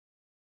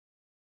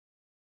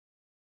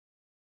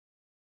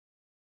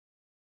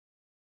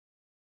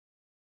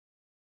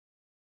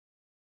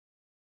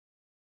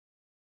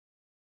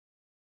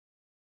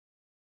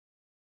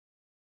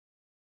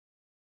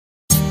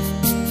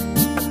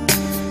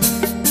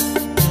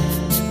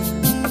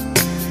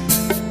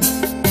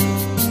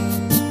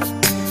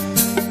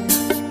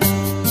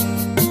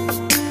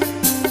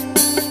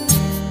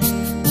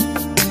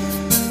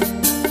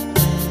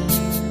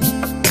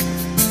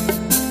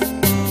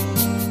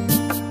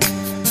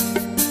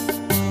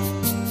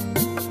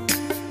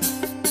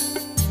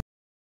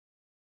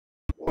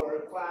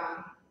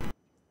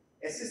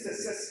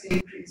66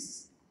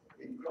 increase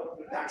in crop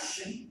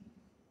production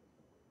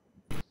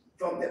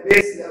from the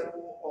base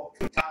level of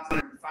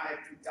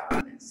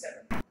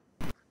 2005-2007,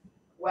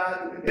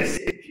 while during the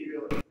same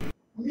period,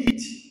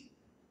 meat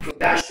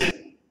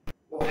production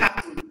will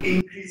have to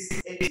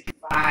increase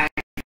 85%.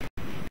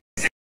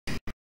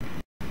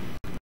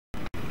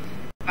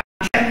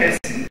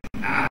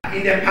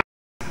 In the past,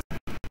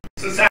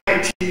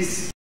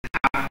 societies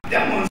have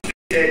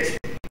demonstrated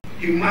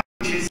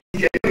humanity's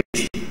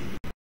ingenuity to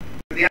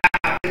their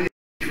ability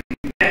to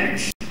invent,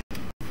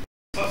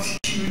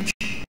 substitute,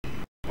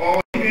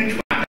 or even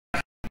to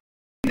adapt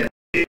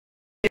the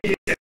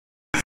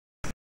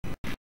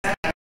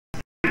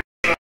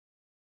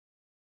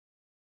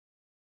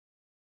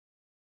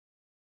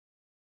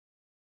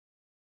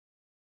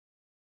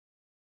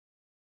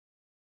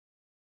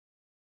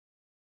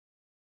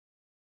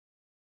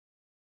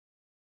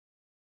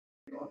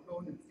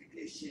unknown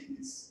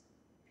implications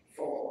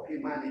for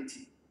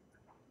humanity.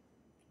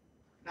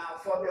 Now,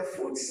 for the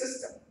food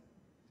system,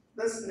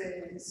 this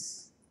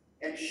means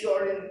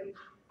ensuring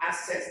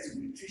access to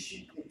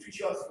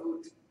nutritious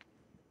food,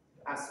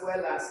 as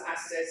well as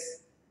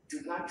access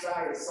to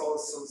natural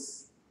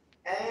resources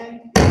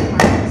and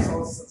human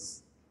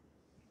resources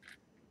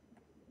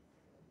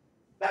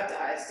that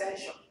are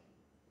essential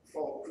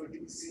for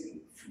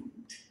producing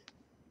food.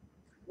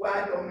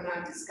 While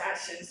dominant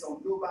discussions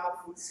on global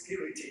food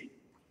security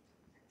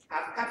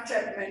have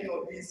captured many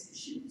of these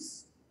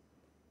issues,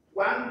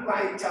 one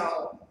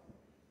vital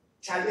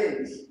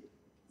challenge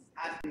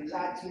has been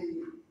largely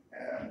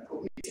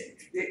omitted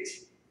to date,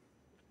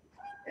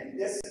 and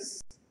this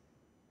is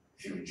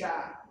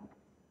future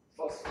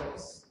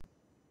phosphorus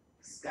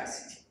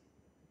scarcity.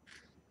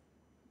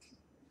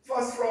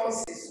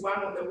 Phosphorus is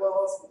one of the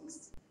world's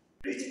most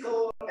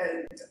critical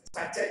and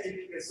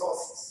strategic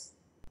resources.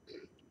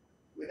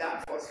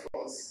 Without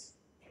phosphorus,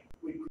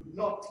 we could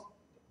not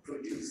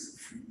produce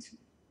food.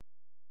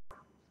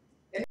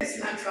 In its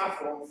natural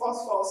form,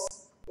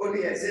 phosphorus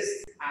only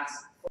exists as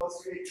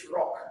phosphate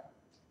rock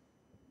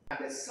at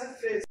the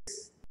surface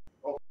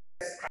of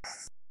the Earth's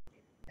crust,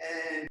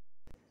 and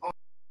on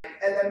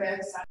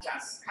elements such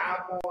as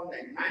carbon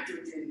and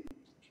nitrogen,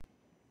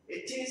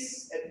 it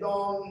is a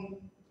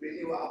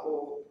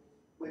non-renewable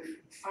with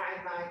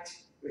finite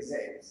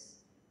reserves.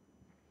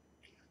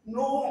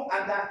 No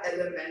other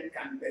element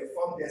can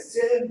perform the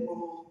same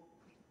role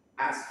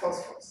as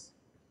phosphorus.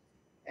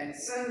 And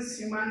since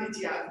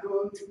humanity has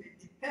grown to be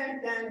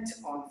dependent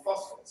on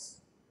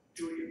phosphorus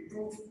to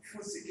improve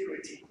food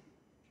security,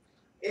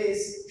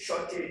 its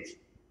shortage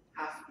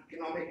has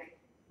economic,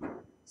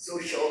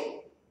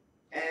 social,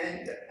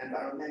 and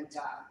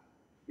environmental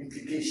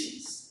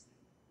implications.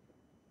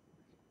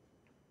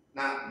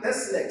 Now,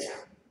 this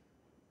lecture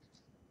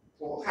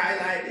will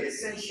highlight the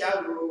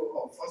essential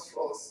role of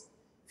phosphorus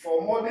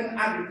for modern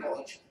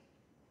agriculture,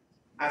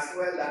 as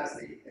well as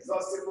the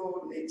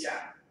exhaustible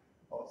nature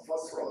of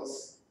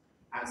phosphorus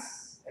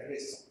as a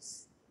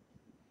resource.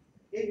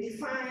 It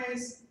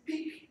defines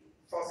peak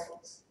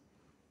phosphorus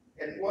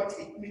and what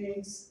it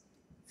means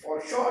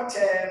for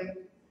short-term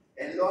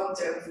and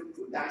long-term food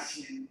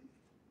production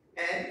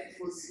and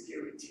food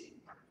security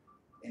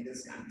in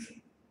this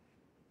country.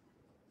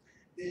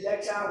 The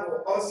lecture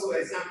will also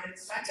examine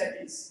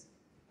strategies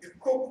to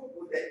cope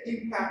with the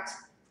impact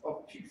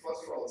of peak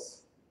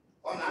phosphorus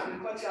on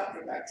agricultural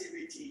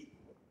productivity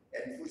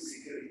and food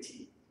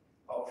security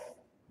of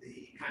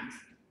the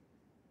country.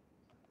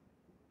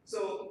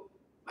 So,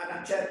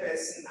 Madam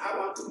Chairperson, I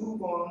want to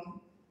move on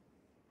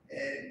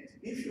and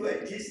give you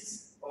a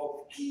gist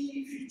of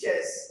key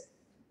features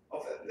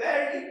of a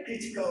very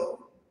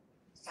critical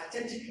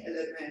strategic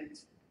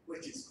element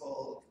which is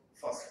called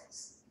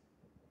phosphorus.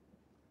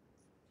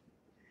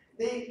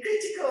 The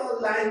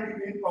critical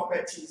line-building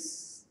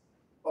properties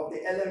of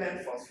the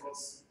element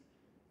phosphorus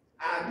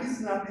are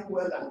reasonably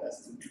well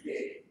understood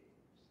today.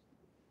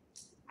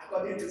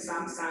 According to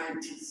some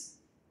scientists,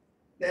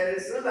 there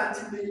is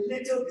relatively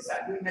little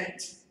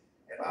disagreement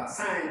about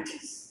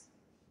scientists,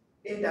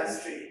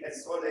 industry,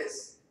 as well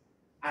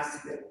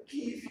as to the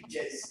key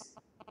features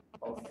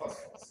of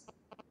phosphorus.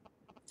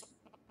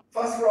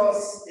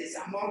 Phosphorus is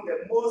among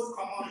the most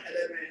common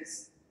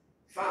elements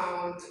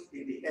found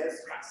in the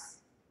Earth's crust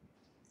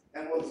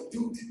and was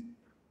dubbed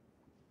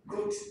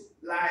good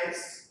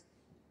life's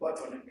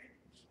bottleneck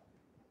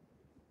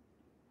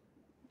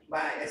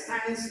by a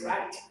science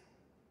writer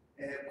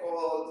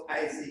called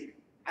Isaac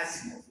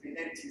Asimov in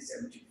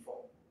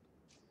 1974.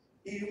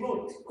 He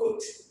wrote,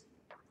 quote,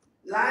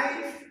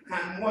 "Life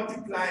can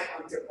multiply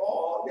until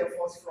all the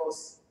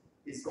phosphorus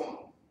is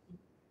gone.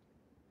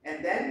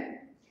 And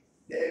then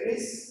there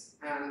is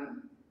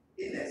an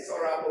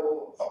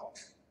inexorable halt,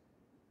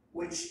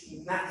 which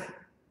nothing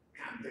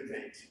can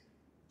prevent."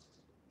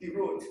 He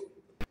wrote,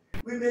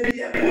 "We may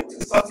be able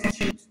to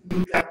substitute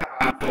nuclear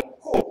power for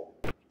coal,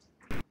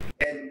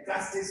 and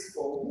plastics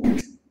for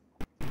wood,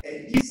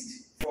 and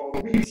yeast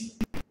for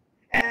meat,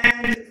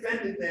 and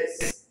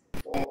friendliness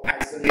for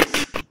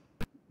isolation.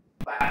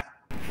 But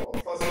for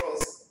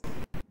phosphorus,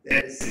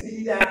 there is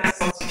neither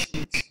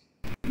substitute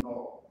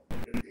nor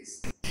replacement."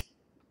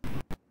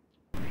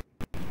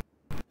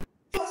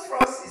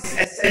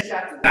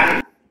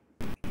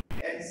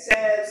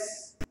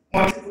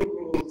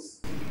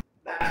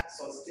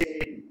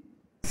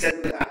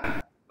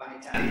 cellular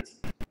vitality.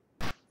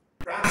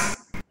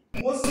 Perhaps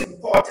most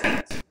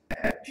important,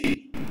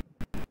 P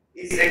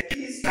is a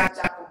key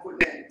structure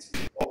component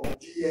of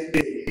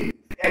DNA,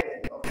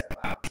 and talked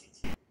about it,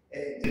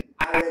 and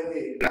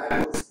RNA,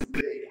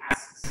 ribonucleic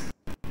acids.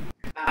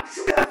 Now,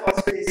 sugar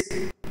phosphates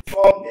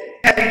form the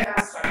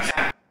helical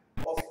structure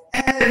of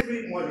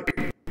every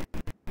molecule.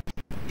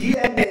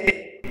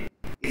 DNA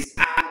is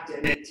our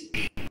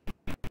genetic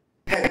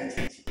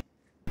heritage.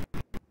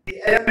 The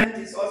element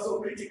is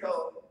also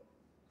critical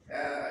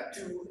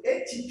to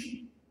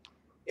ATP.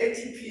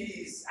 ATP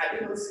is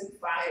adenosine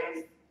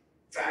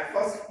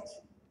 5-triphosphate,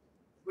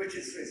 which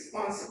is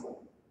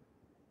responsible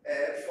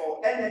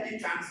for energy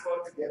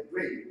transport to the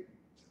brain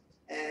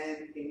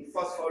and in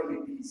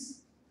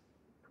phospholipids,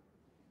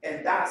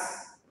 and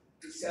thus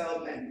to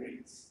cell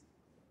membranes.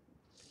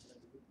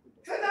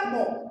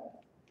 Furthermore,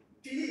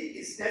 P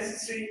is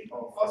necessary,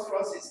 or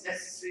phosphorus is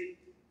necessary,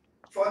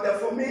 for the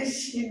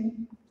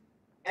formation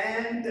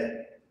and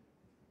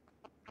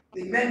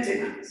the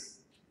maintenance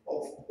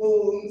of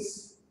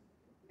bones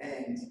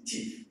and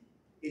teeth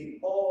in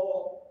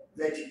all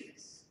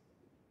vertebrates.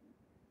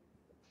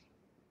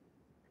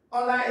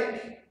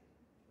 Unlike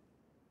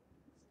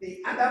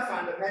the other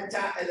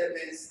fundamental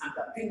elements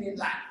underpinning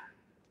life,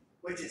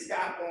 which is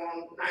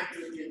carbon,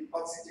 nitrogen,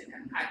 oxygen,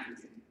 and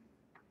hydrogen,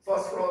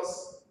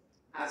 phosphorus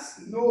has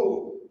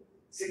no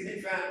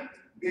significant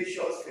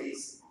gaseous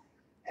phase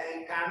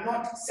and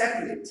cannot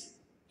circulate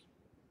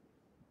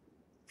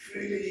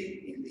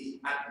freely in the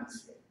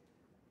atmosphere.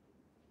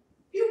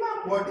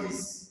 Human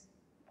bodies,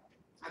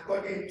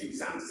 according to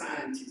some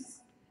scientists,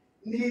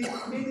 need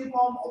a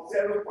minimum of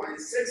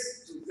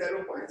 0.6 to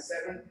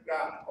 0.7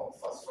 grams of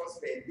phosphorus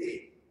per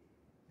day.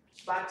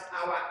 But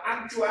our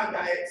actual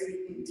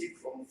dietary intake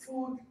from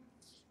food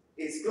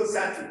is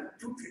closer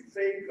to 2 to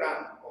 3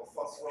 grams of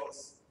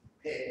phosphorus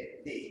per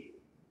day.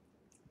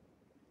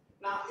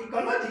 Now,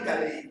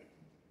 ecologically,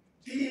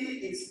 P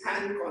is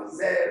highly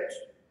conserved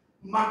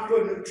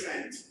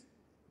macronutrient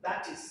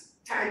that is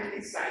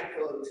tightly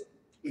cycled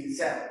in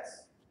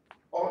cells,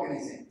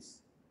 organisms,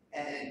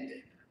 and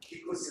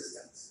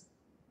ecosystems.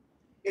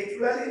 It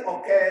rarely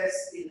occurs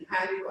in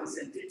highly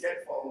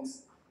concentrated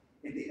forms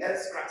in the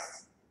Earth's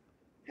crust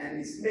and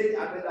is made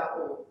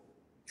available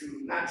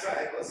to natural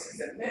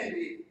ecosystems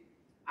mainly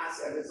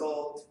as a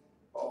result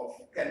of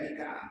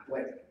chemical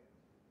weathering.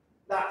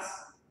 Thus,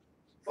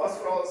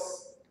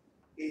 phosphorus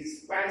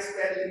is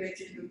widespread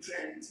limited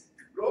nutrient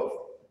to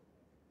growth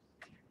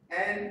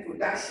and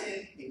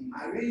production in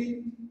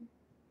marine,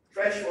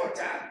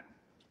 freshwater,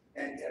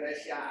 and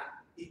terrestrial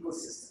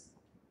ecosystems.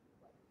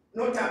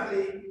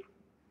 Notably,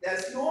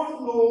 there's no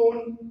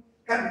known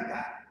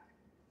chemical,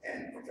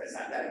 and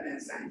Professor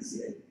Diamond Science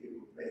here, he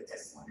will bear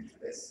testimony to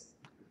this.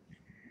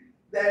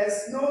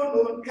 There's no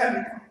known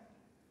chemical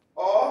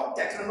or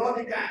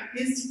technological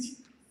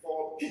institute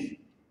for P,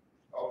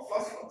 or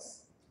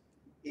phosphorus,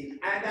 in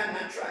either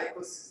natural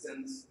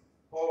ecosystems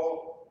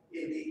or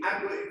in the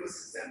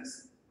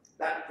agro-ecosystems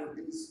that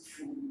produce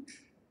food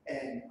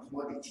and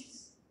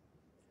commodities.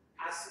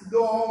 As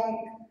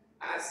long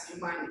as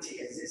humanity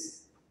exists,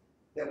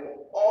 there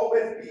will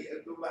always be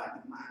a global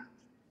demand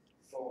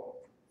for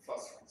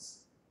phosphorus.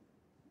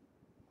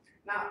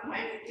 Now,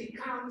 when it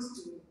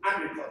comes to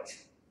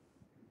agriculture,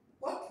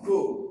 what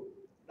role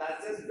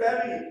does this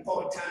very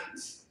important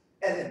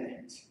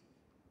element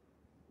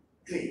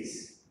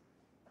plays?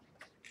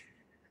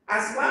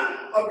 As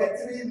one of the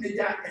three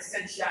major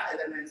essential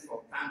elements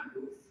for plant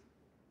growth,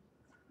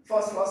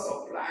 phosphorus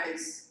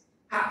supplies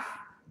have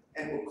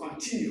and will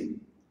continue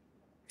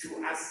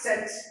to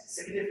assert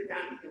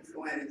significant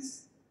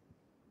influence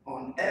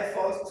on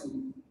efforts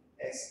to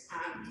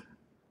expand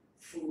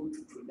food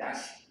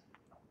production.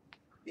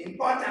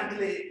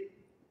 Importantly,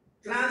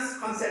 plants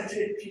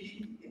concentrate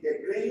P in the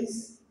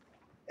grains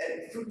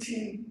and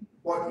fruiting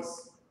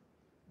bodies,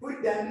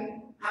 which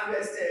then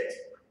harvested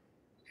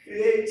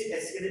create a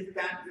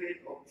significant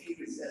rate of P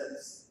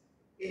reserves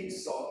in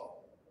soil.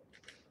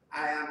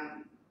 I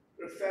am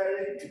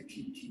referring to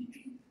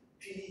PPP.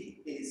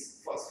 P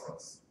is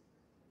phosphorus.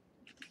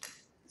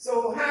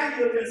 So high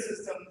yielding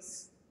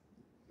systems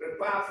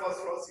require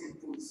phosphorus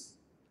inputs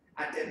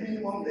at a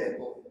minimum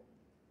level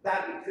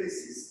that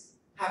replaces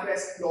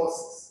harvest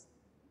losses.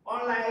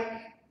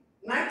 Unlike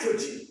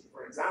nitrogen,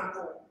 for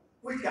example,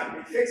 which can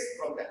be fixed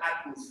from the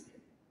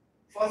atmosphere,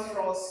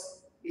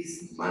 phosphorus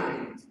is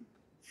mined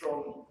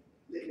from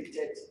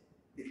limited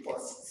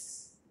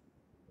deposits.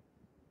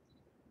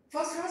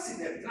 Phosphorus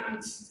is a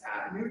plant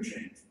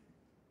nutrient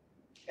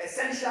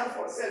essential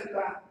for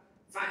cellular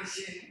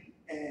function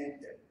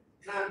and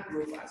plant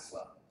growth as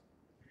well.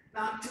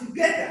 Now,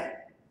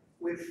 together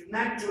with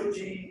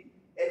nitrogen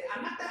and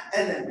another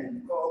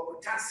element called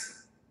potassium,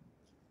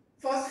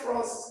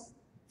 phosphorus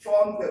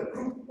form the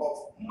group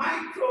of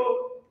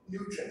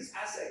micronutrients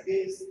as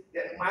against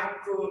the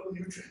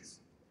macronutrients,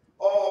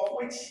 all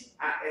which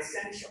are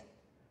essential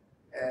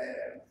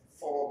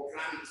for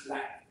plant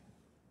life.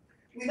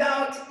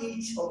 Without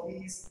each of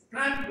these,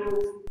 plant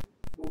growth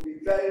will be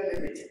very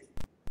limited,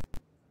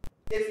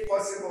 if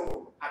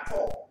possible at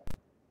all.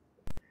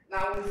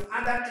 along with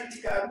other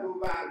critical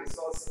global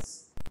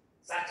resources,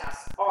 such as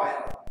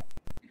oil,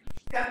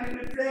 can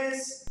be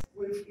replaced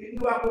with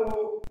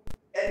renewable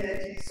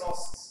energy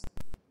sources,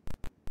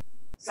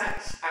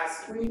 such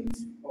as wind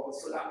or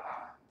solar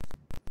power.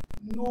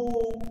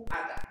 No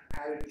other,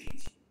 I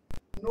repeat,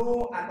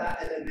 no other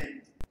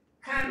element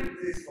can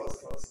replace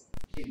phosphorus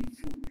in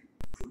food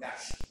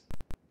production.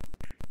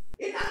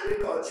 In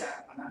agriculture,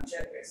 Madam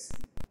Chairperson,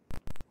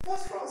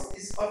 phosphorus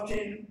is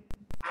often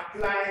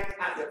applied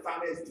as the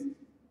farmers do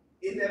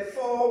in the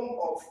form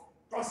of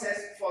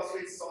processed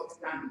phosphate salt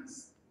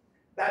granules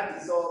that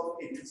dissolve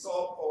into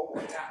soil or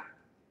water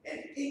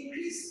and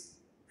increase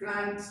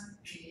plant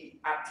pH.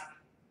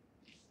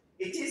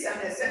 It is an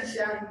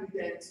essential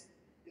ingredient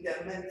in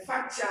the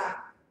manufacture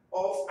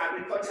of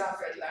agricultural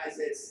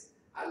fertilizers,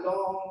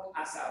 along,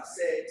 as I've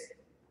said,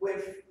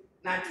 with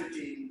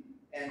nitrogen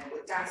and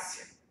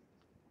potassium.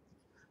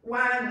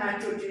 While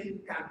nitrogen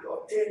can be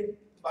obtained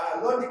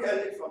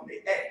biologically from the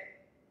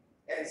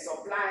earth and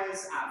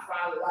supplies are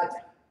far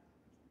larger,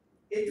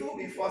 it will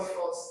be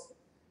phosphorus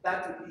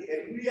that will be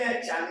a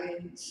real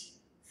challenge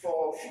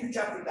for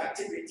future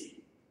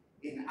productivity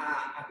in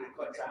our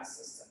agricultural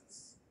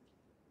systems.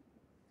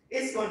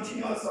 Its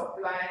continuous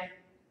supply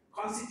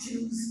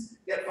constitutes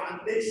the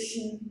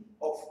foundation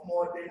of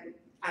modern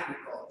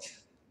agriculture.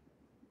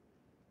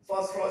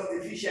 Phosphorus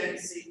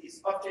deficiency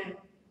is often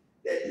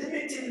the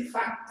limiting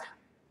factor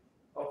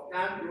of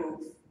plant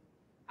growth,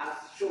 as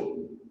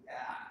shown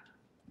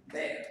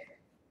there.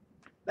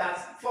 Thus,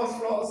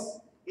 phosphorus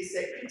is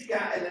a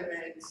critical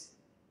element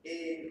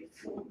in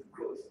food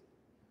growth.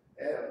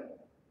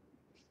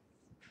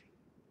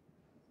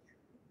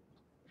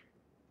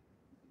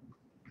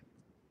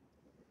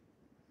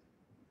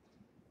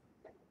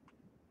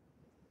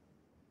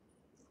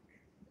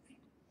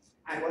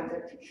 I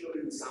wanted to show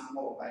you some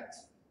more, but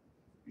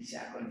we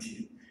shall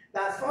continue.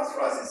 Thus,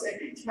 phosphorus is a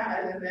critical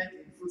element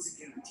in food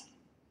security.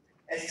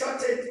 A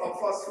shortage of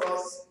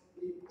phosphorus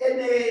in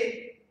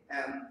any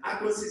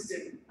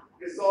agro-system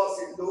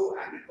results in low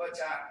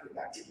agricultural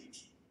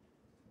productivity.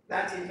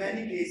 That in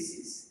many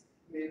cases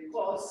may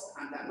cause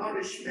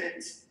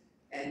undernourishment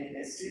and in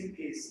extreme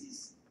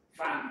cases,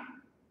 famine.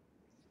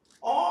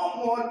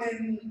 All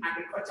modern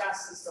agricultural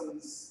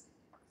systems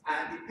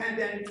are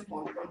dependent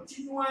on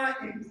continual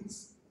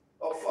inputs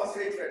of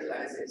phosphate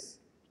fertilizers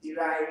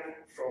derived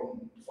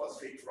from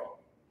phosphate rock.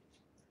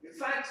 In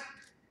fact,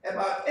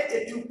 about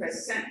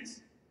 82%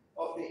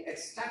 of the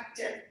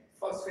extracted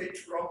phosphate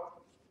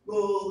rock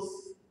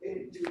goes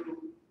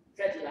into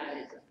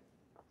fertilizer.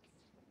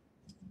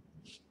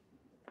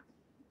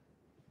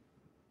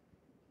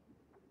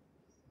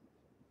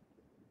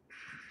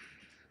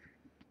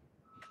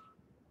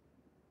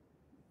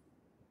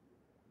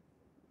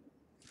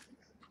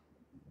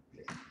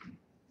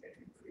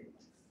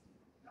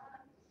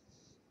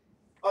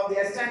 Of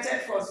the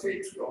extracted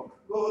phosphate rock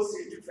goes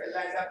into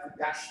fertilizer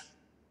production.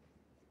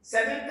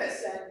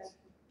 7%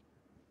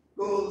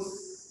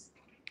 goes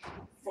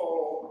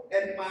for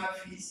animal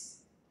feeds,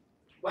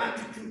 1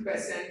 to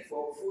 2%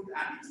 for food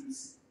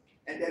additives,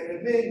 and the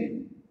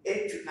remaining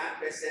 8 to 9%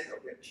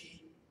 of the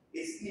P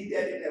is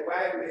needed in a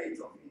wide range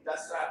of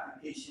industrial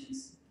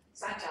applications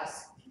such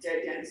as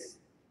detergents,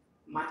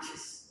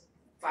 matches,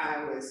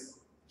 fireworks,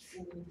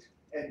 food,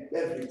 and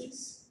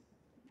beverages.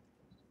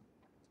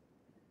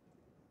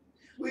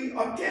 We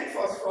obtain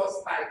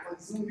phosphorus by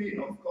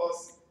consuming, of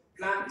course,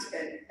 plant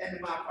and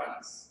animal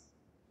products,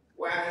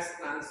 whereas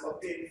plants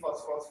obtain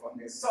phosphorus from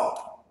the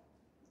soil.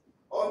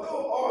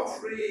 Although all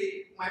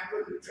three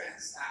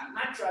micronutrients are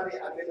naturally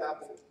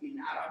available in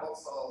arable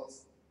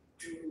soils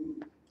to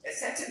a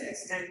certain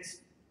extent,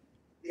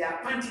 their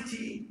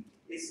quantity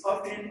is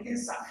often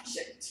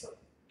insufficient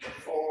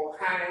for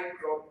high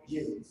crop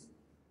yields.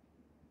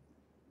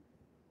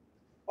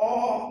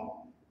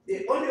 Or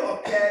they only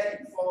occur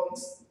in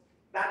forms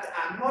that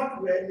are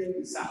not readily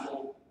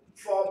usable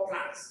for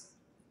plants,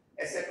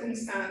 a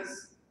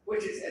circumstance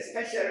which is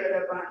especially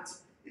relevant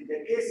in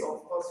the case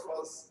of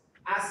phosphorus,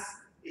 as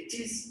it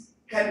is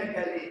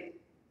chemically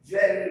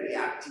very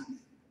reactive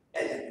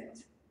element.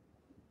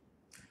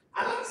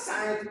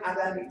 Alongside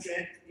other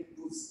nutrient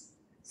inputs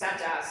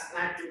such as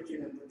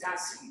nitrogen and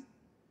potassium,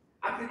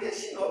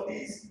 application of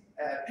these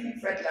pea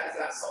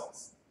fertilizer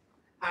salts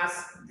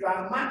has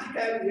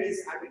dramatically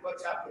raised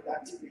agricultural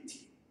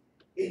productivity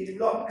in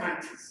developed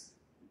countries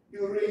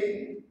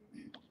during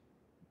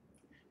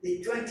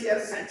the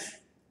 20th century.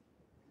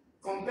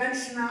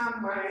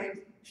 Conventional mined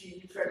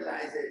pea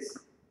fertilizers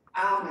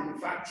are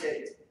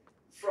manufactured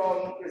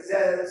from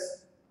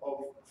reserves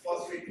of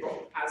phosphate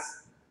rock,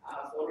 as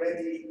I've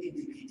already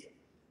indicated.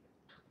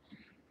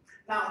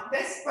 Now,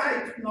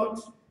 despite not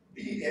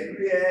being a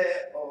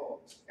rare or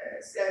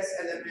scarce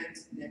element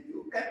in the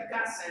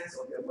biochemical sense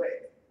of the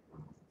word,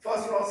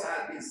 phosphorus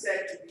has been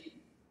said to be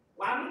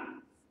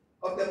one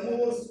of the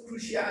most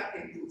crucial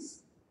inputs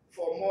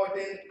for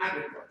modern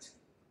agriculture,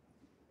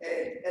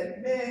 and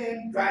a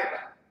main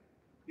driver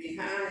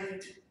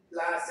behind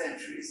last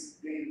century's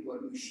green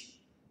revolution.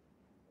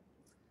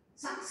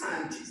 Some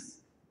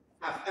scientists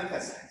have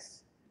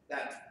emphasized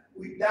that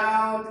we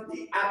without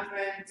the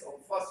advent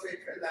of phosphate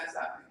fertilizer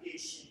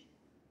application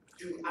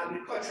to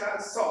agricultural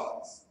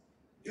soils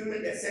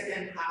during the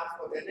second half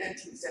of the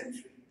 19th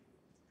century,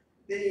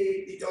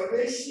 the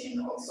deterioration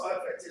of soil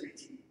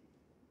fertility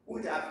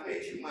would have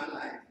made human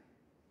life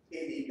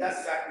in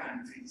industrial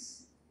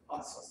countries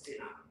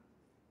unsustainable.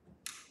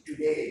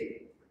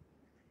 Today,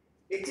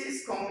 it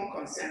is common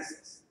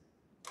consensus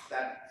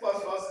that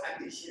phosphorus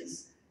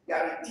additions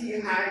guarantee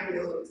high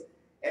yield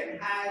and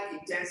high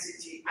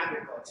intensity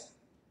agriculture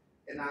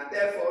and are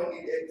therefore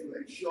needed to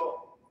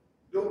ensure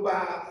global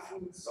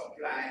food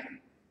supply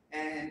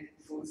and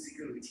food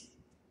security.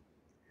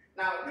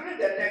 Now, during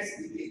the next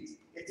decade,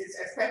 it is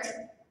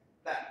expected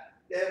that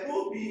there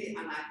will be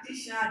an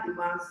additional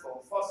demand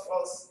for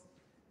phosphorus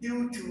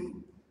due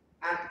to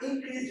an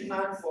increased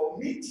demand for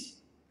meat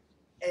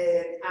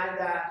and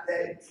other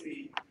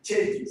dietary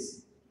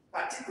changes,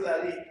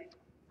 particularly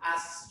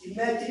as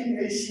emerging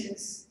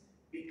nations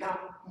become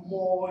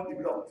more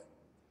developed.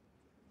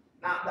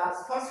 Now,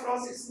 that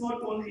phosphorus is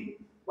not only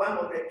one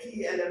of the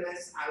key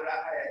elements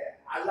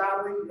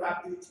allowing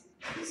rapid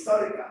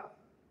historical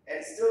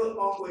and still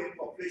ongoing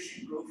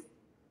population growth,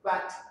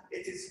 but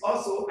it is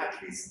also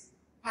at least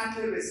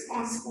partly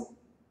responsible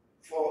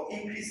for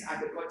increased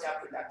agricultural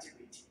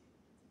productivity.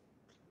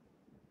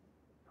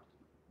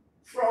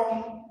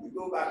 We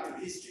go back to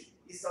history,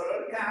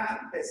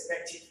 historical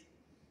perspective,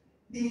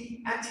 the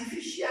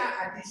artificial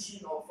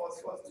addition of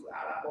phosphorus to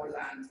arable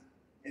land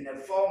in the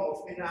form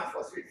of mineral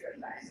phosphate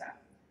fertilizer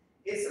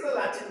is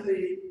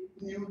relatively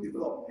new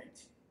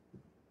development,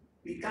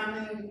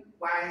 becoming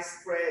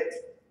widespread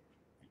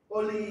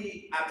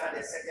only after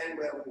the Second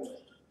World War.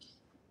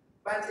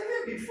 But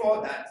even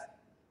before that,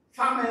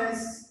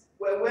 farmers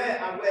were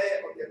well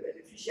aware of the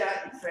beneficial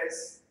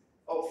effects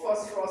of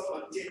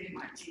phosphorus-containing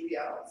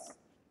materials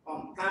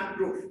on plant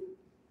growth,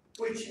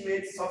 which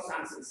made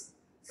substances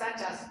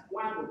such as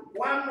guano.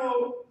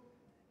 Guano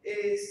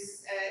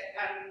is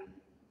an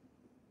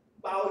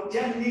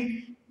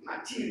biogenic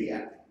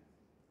material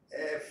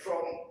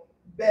from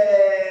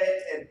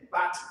bird and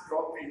bat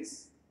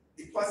droppings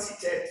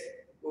deposited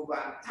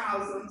over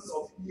thousands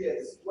of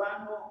years.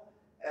 Guano,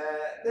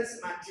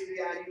 this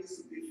material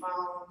used to be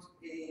found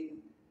in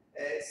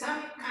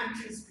some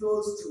countries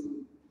close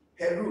to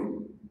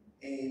Peru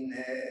in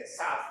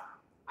South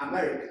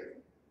America.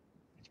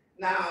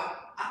 Now,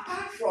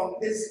 apart from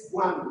this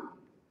guano,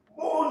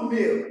 bone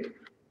meal,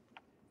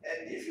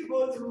 and if you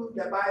go through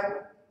the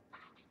Bible,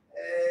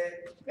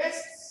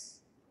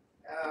 best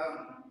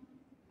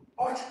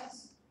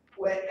orchards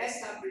were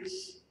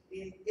established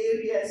in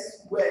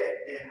areas where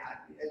there had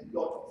been a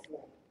lot of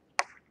war.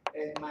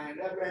 And my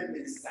Reverend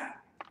Minister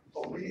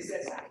or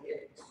ministers are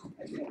here,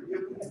 and they will be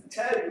able to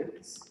tell you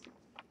this.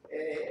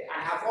 I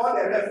have all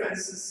the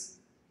references,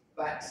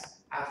 but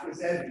I've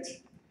preserved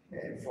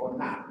it for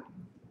now.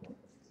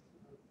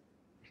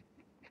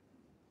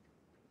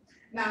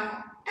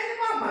 Now,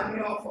 animal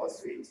manure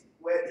phosphates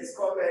were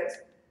discovered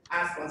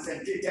as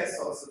concentrated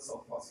sources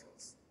of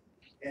phosphorus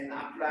and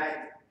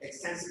applied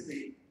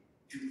extensively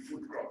to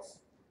food crops.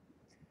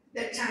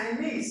 The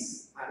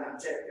Chinese, Madam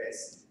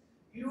Chairperson,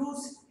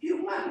 used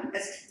human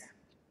excreta,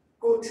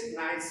 goat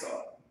night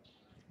soil,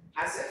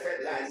 as a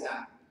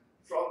fertilizer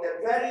from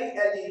the very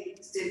early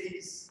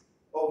stages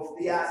of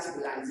their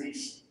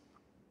civilization.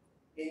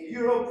 In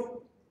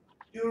Europe,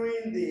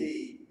 during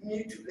the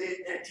mid to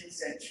late 19th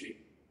century,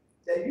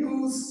 the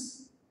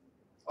use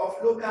of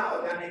local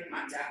organic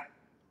matter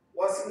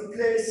was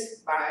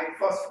replaced by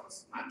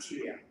phosphorus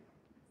material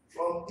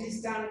from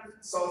distant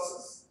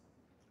sources,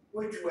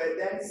 which were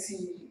then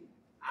seen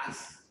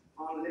as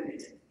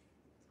unlimited.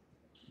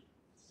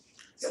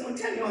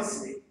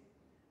 Simultaneously,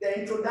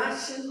 the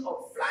introduction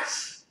of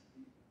flash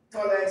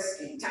toilets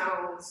in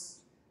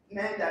towns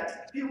meant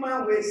that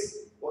human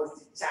waste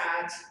was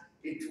discharged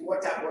into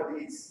water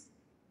bodies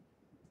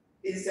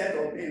instead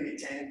of being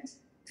returned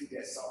to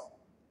the soil.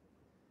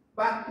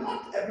 But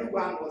not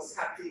everyone was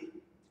happy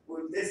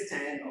with this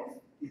turn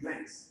of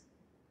events.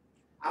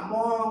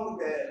 Among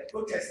the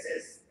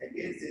protesters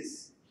against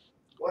this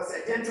was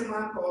a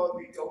gentleman called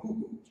Victor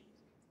Hugo,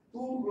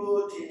 who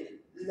wrote in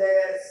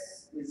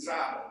Les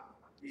Miserables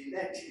in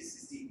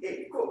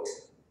 1968, quote,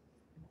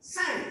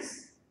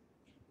 "Science,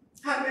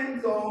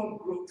 having long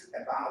groped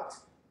about,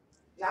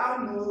 now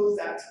knows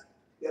that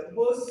the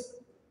most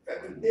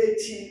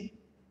fecundating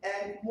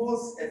and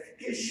most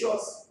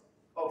efficacious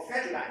of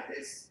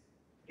fertilizers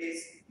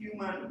is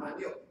human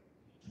manure.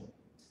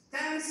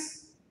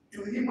 Thanks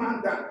to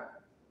human dung,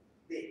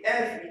 the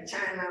earth in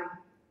China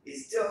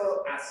is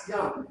still as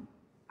young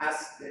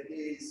as the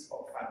days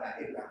of Father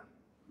Abraham.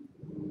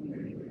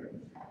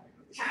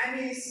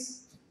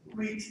 Chinese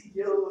wheat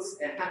yields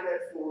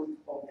 100-fold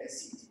of a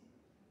seed.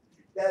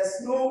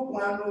 There's no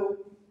guano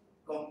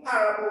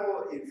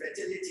comparable in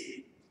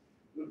fertility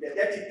with the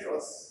dirty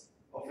trust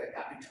of a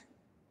capital.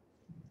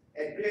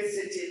 A great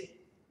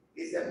city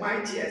is the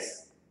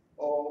mightiest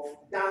of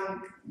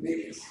dung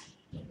mills.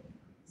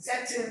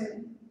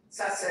 Certain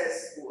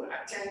success will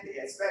attend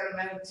the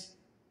experiment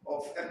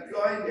of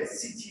employing the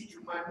city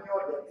to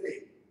manure the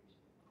plain.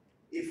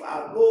 if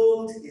our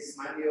gold is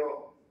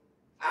manure,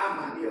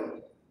 our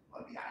manure,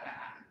 on the other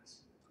hand,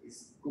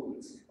 is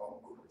good or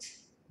good.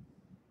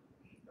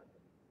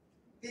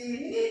 The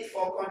need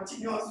for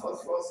continuous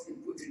phosphorus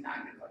input in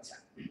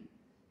agriculture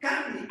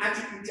can be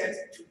attributed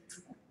to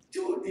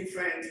two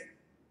different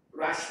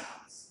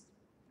rationales.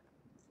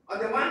 On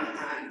the one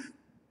hand,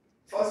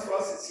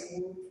 phosphorus is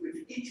removed with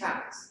each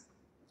harvest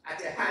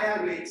at a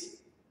higher rate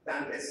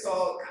than the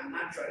soil can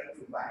naturally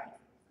provide.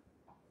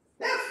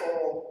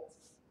 Therefore,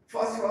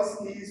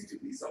 phosphorus needs to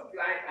be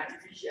supplied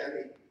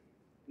artificially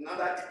in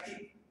order to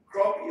keep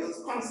crop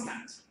yields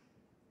constant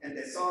and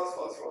the soil's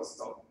phosphorus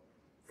stock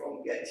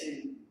from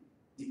getting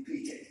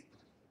depleted.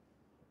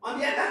 On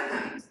the other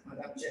hand,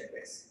 Madam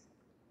Chairperson,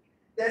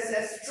 there's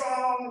a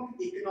strong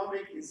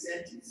economic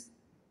incentive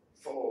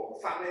for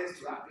farmers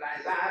to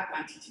apply large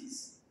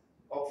quantities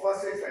of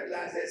phosphate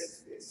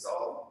fertilizers to the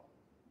soil,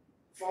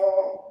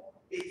 for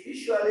it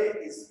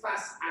usually is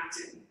fast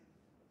acting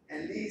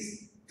and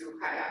leads to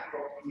higher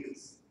crop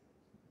yields.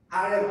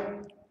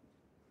 However,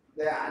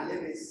 there are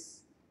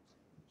limits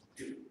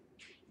to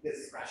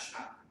this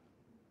rationale.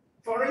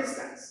 For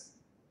instance,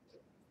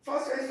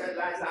 phosphate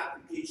fertilizer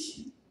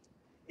application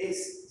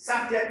is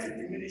subject to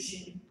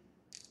diminishing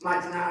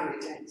marginal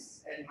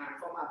returns, and my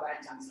former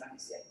Vice Chancellor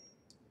is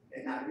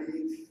here, and I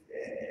believe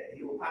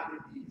he will probably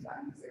be if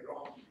I'm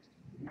wrong.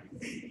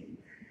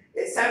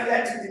 It's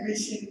subject to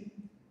diminishing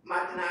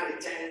marginal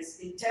returns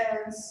in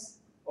terms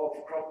of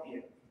crop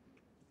yield,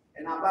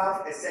 and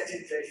above a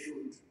certain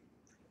threshold,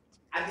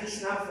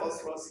 additional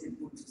phosphorus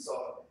input to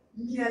soil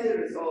merely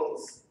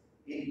results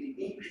in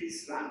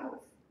increased runoff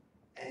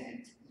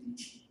and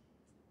leaching.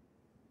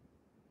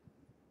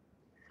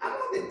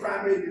 Among the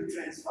primary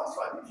nutrients,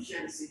 phosphorus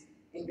deficiency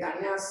in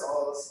Ghanaian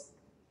soils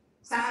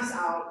stands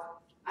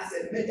out as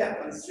a major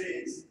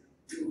constraint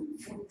to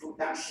food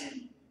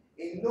production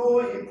in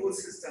low input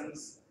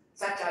systems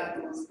such as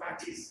those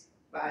practiced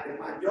by the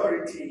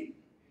majority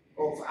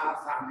of our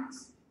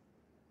farmers.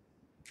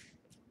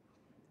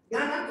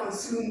 Ghana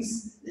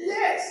consumes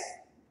less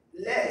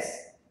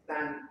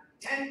than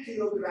 10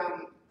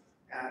 kilogram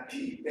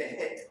P per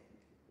hectare.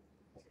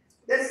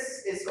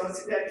 This is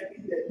considered to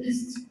be the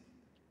least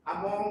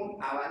among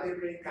our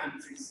neighboring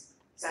countries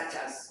such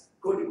as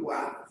Cote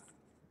d'Ivoire,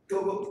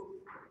 Togo,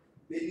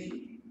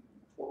 Benin,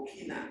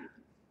 Burkina,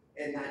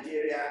 and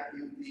Nigeria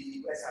in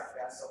the West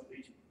Africa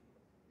sub-region.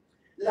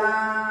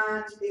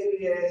 Large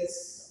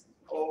areas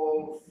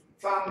of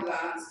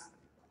farmlands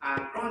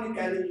are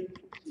chronically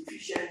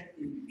deficient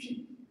in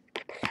P.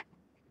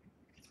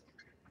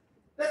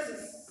 This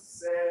is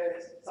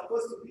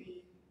supposed to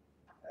be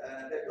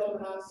the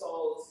dominant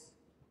source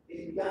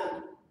in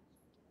Ghana,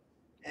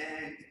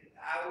 and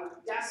I will,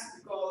 just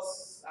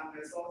because I'm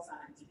a soil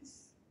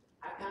scientist,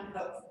 I can't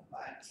help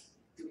but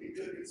to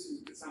introduce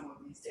you to some of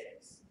these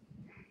terms.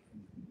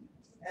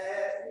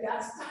 We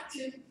are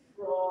starting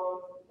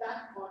from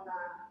that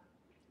corner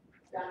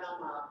Ghana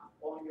map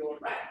on your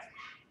right,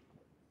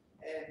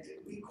 and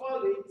we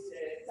call it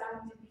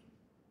Xanthic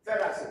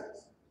ferrazones.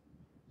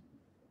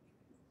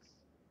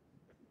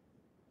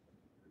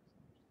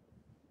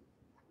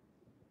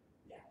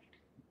 Yeah.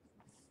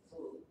 So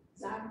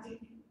Xanthic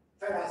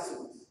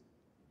ferrazones.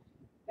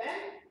 Then,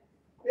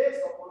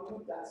 based upon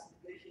new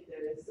classification,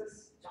 there is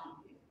this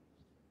champion,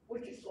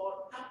 which is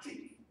called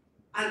active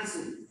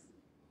alizones.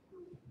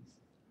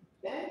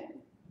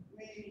 Then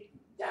we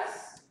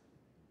just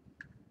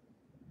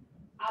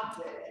up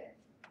there,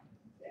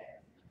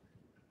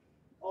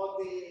 or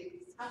the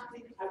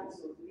active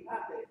alizones, we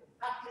have the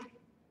active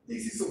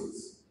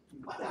diseases.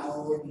 What are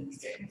all these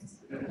terms?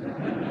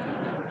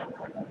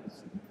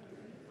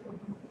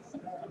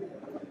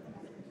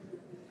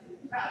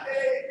 Now,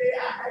 they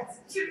are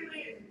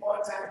extremely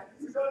important.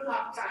 We don't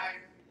have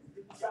time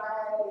to try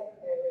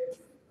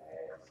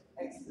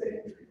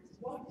explain to you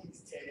what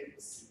these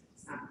terms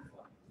stand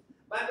for.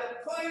 But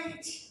the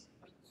point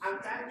I'm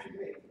trying to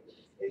make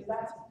is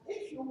that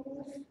if you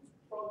move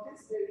from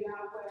this area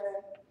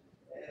where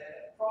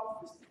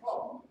Prof is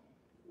from,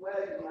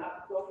 where you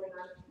have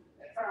dominant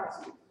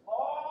ferrocene,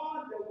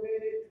 all the way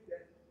to the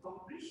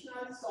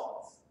completional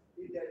source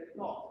in the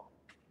north,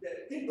 the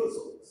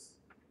tindosols.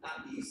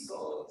 Now these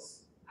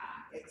soils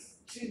are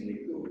extremely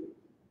low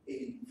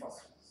in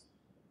phosphorus.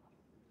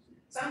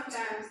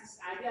 Sometimes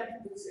I hear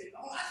people say,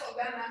 oh, as for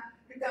Ghana,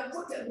 you can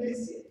put a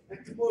maize here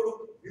and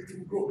tomorrow it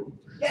will grow.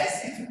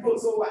 Yes, it will grow,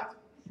 so what?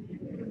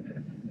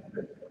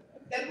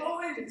 The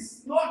growing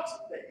is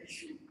not the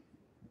issue,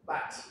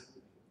 but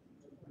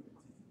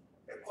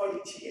the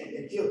quality and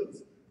the yield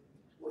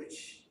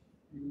which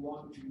you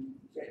want to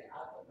get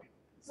out of it.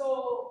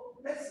 So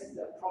this is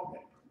the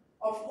problem.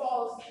 Of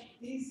course,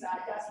 these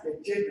are just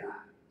the general.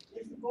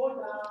 If you go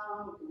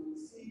down, you will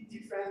see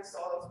different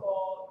soils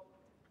called,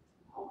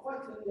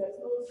 unfortunately, there's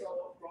no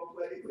soil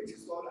properly, which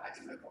is called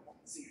Archimedes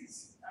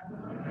series.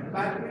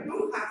 But we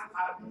do have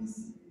our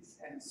series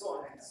and so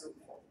on and so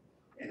forth.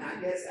 And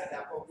I guess at the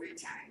appropriate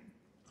time,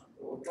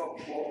 we'll talk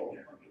more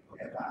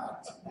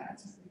about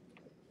that.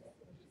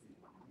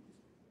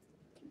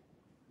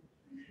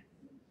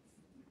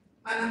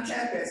 And I'm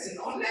chairperson,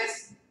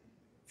 unless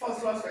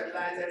phosphorus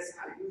fertilizers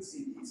are used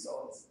in these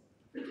soils,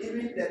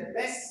 even the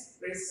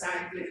best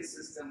recycling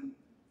system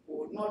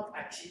will not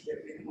achieve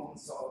the minimum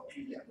soil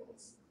P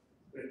levels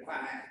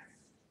required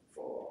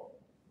for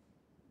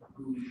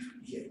good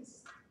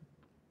yields.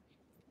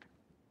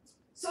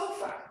 So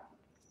far,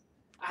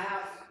 I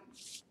have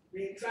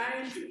been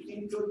trying to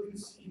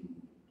introduce you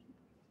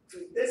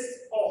to this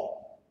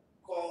ore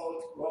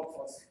called rock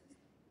phosphate.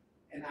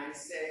 And I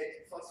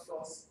said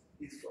phosphorus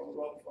is from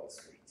rock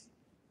phosphate.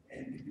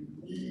 And you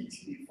need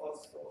the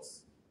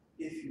phosphorus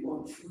if you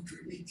want food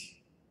to eat,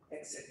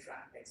 etc.,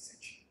 etc.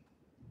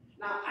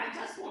 Now, I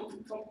just want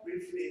to talk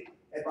briefly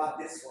about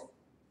this one,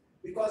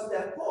 because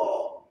the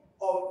core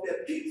of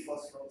the peak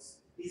phosphorus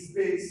is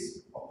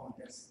based upon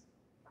this.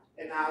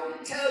 And I will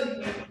tell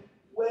you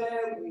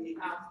where we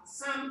have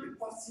some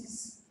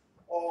deposits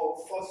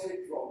of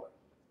phosphate rock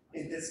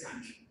in this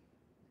country.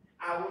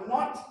 I will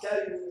not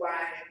tell you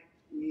why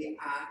we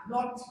are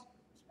not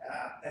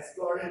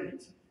exploring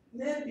it.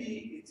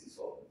 Maybe it is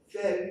for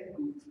very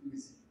good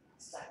reason,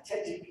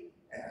 strategic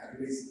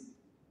reason.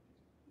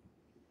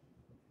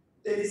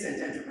 Ladies and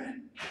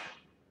gentlemen,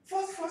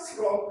 phosphorus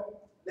rock,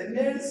 the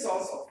main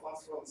source of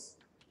phosphorus,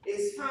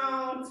 is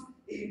found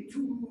in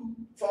two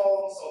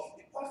forms of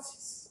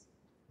deposits.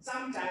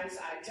 Sometimes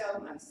I tell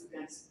my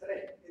students 3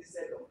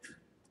 instead of 2.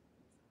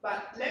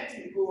 But let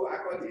me go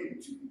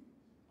according to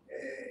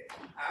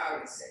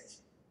our research.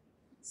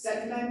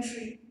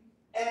 Sedimentary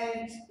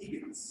and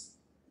igneous.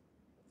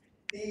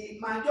 The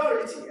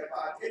majority,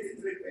 about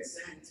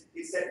 83%,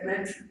 is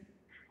sedimentary.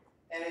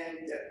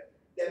 And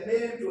the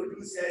main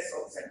producers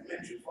of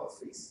sedimentary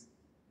phosphorus,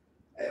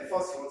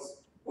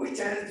 which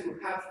tend to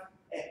have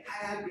a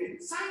higher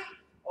grade. Some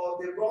of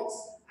the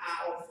rocks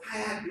are of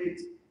higher grade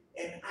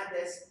and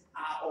others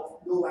are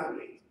of lower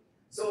grade.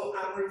 So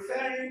I'm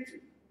referring to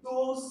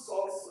those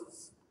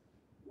sources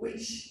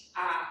which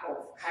are of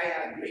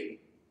higher grade.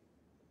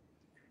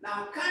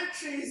 Now,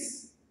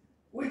 countries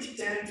which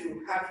tend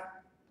to have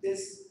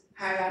this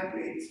higher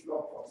grade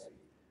rock phosphate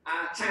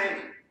are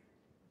China,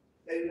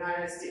 the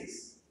United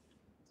States,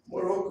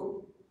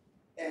 Morocco,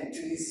 and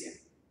Tunisia.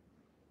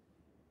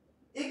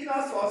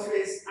 Igneous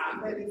phosphates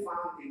are mainly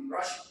found in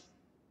Russia,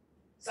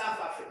 South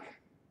Africa,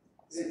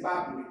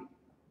 Zimbabwe,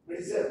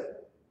 Brazil,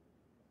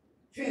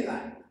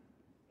 Finland,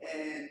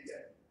 and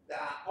there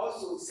are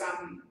also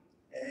some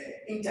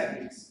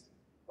interviews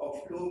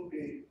of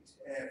low-grade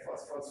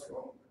phosphorus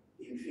rock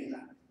in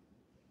Finland.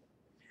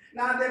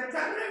 Now, the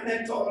primary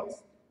method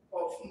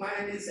of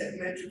mining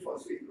sedimentary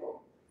phosphate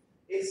rock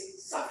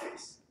is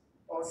surface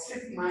or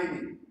strip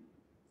mining,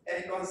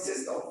 and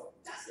consists of,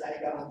 just like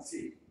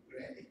guarantee,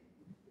 really,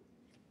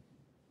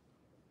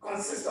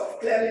 consists of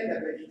clearing the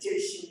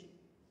vegetation,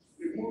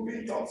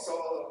 removing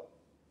topsoil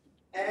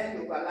and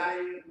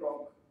overlying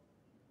rock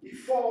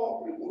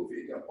before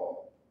removing the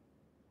ore.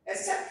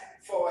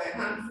 Except for a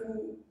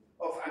handful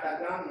of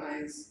underground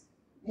mines,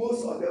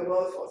 most of the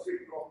world's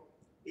phosphate rock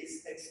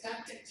is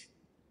extracted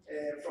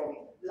from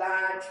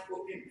large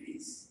open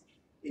pits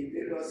in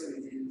various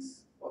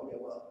regions of the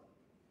world.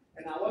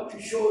 And I want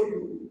to show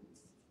you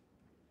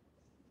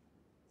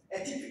a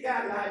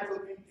typical large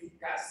open pit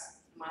gas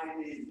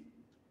mining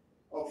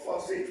of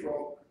phosphate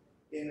rock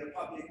in the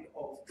Republic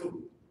of Togo.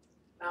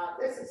 Now,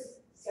 this is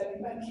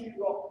sedimentary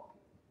rock.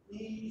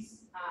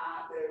 These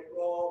are the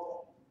raw.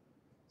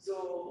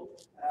 So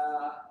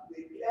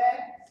they clear,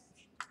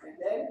 and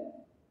then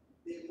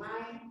they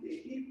mine, they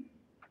heap,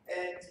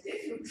 and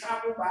if you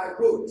travel by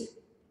road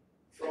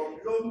from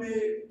Lome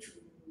to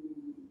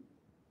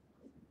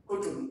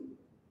Cotonou,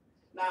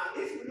 now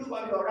if you look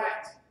on your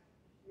right,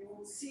 you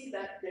will see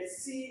that the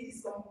sea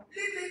is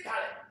completely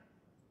colored.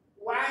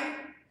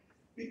 Why?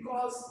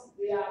 Because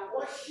they are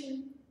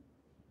washing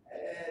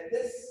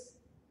this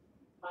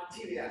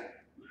material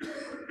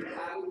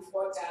with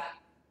water,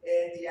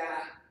 and they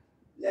are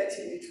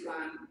letting it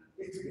run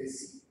into the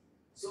sea.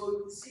 So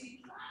you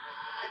see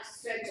large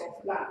stretch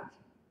of land.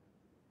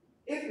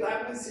 If you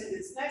haven't seen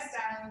this, next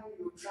time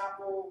you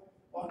travel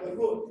on the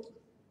road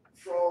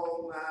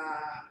from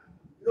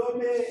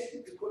Lome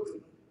to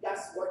Cotonou,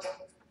 just watch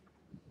out,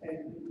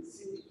 and you will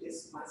see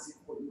this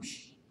massive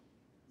pollution.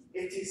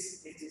 It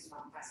is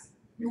fantastic.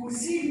 You will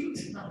see it,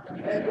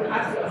 and you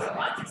ask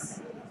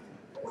yourself,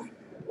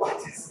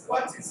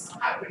 what is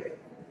happening?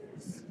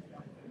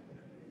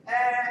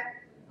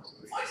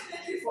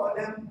 Fortunately for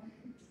them,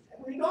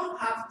 we don't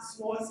have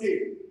small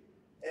scale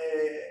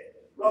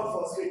rock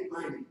phosphate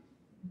mining.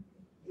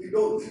 We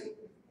don't.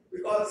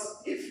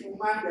 Because if you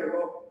mine the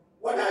rock,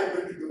 what are you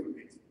going to do with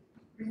it?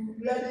 You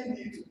really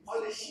need to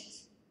polish it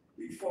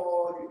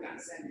before you can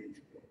send it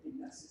to the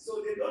industry.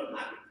 So they don't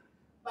have it.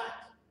 But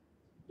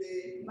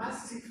the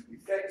massive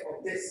effect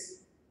of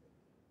this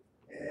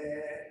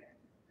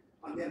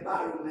on the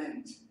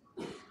environment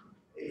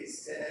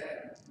is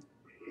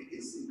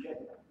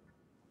incredible.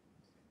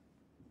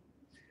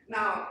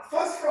 Now,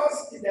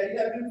 phosphorus is the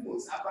 11th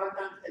most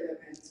abundant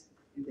element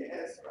in the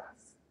Earth's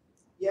crust.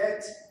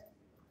 Yet,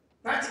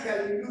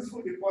 practically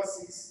useful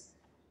deposits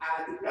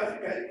are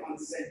geographically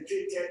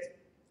concentrated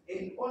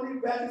in only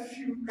very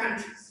few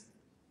countries.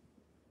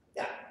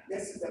 Yeah,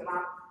 this is the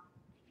map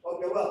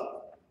of the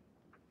world.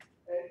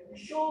 And it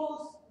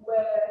shows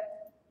where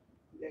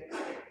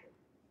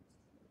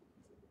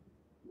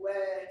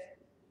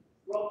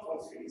rock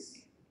phosphates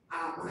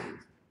are mined.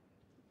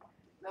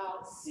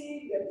 Now,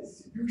 see the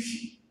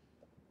distribution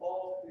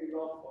of the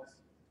rock phosphate.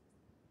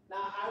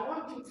 Now, I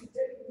want you to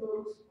take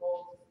note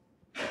of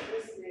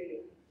this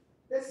area.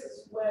 This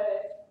is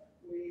where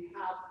we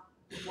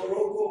have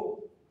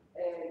Morocco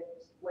and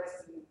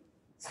Western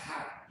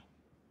Sahara.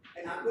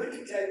 And I'm going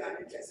to tell you an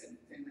interesting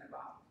thing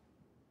about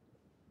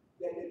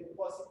the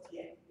deposit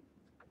here.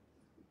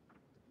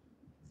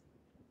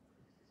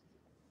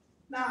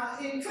 Now,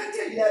 in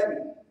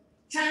 2011,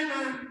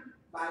 China,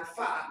 by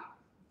far,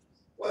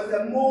 was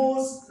the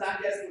most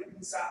largest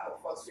producer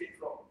of phosphate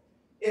rock,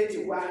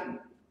 81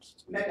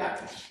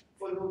 megaton,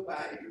 followed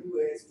by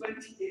US,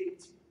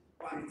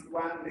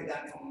 28.1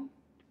 megaton,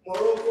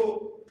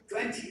 Morocco,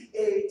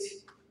 28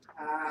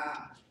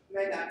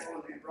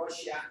 megaton, and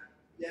Russia,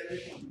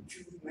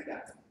 11.2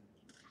 megaton.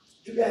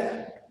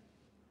 Together,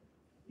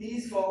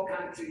 these four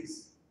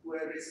countries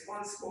were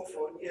responsible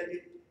for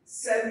nearly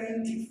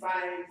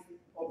 75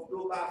 of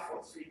global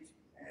phosphate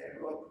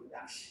rock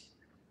production.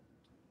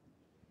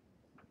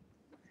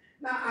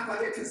 Now,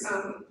 according to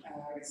some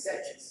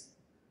researchers,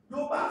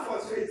 global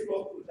phosphate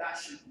rock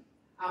production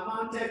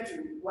amounted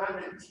to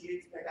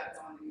 198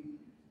 megaton in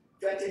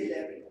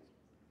 2011,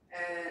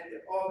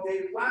 and of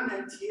the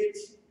 198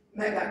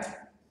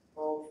 megaton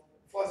of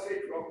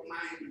phosphate rock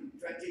mined in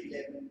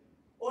 2011,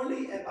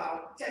 only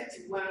about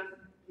 31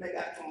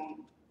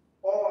 megaton,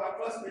 or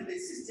approximately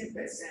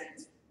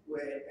 16%,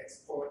 were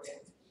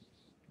exported.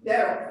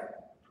 Thereof,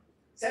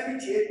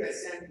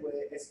 78%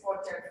 were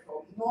exported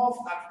from North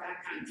African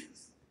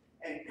countries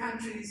and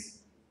countries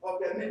of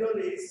the Middle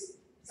East,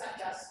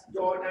 such as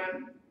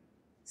Jordan,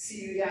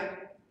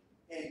 Syria,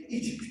 and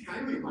Egypt.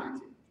 Can you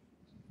imagine?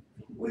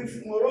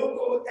 With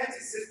Morocco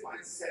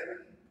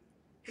 36.7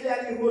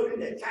 clearly holding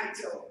the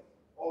title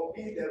of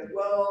being the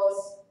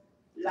world's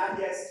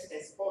largest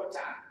exporter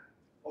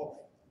of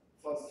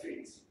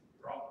phosphate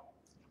rock.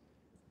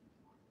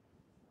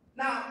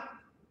 Now,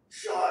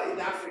 sure, in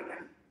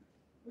Africa,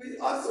 we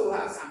also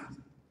have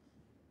something.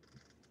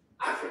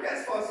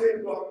 Africa's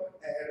phosphate rock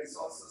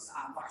resources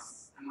are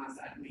vast, I must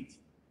admit.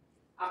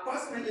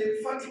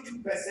 Approximately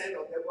 42%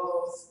 of the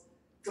world's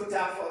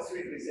total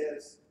phosphate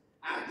reserves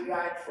are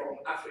derived from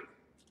Africa.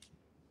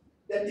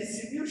 The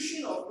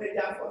distribution of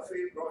major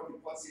phosphate rock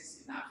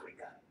deposits in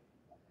Africa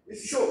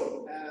is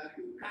shown.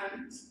 You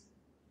can't,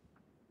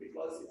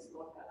 because it's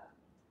not color.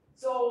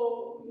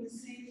 So you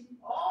see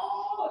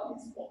all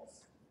these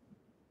spots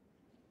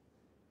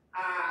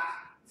are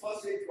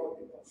phosphate rock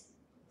deposits.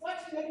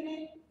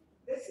 Fortunately,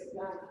 this is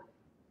Ghana,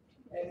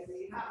 and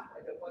we have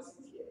a deposit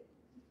here,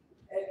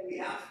 and we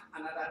have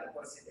another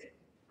deposit there.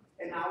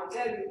 And I'll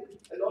tell you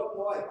a lot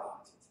more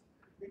about it,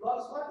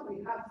 because what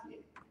we have here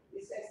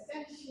is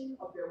extension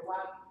of the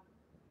one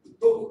to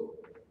Togo.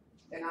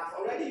 And I've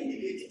already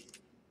indicated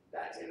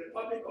that in the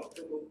Republic of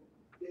Togo,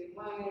 they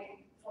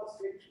mine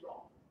phosphate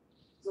rock.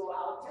 So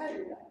I'll tell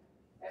you that.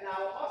 And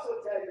I'll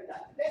also tell you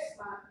that this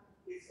one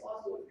is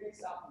also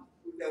mixed up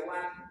with the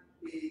one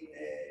in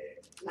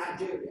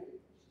Nigeria,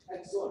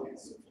 and so on and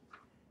so forth.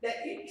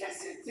 The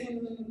interesting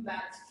thing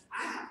that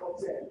I have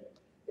observed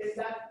is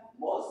that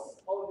most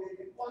of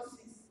the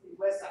deposits in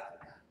West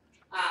Africa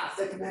are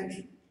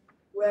sedimentary,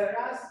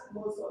 whereas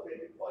most of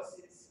the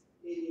deposits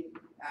in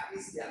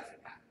East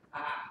Africa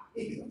are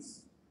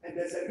igneous. And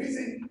there's a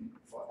reason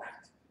for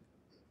that.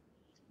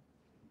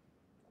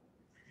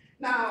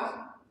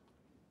 Now,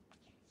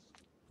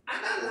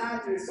 other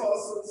large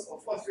resources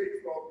of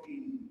phosphate rock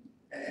in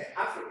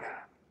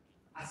Africa,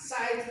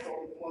 aside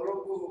from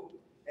Morocco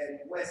and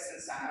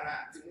Western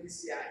Sahara,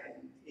 Tunisia,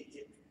 and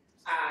Egypt,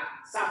 are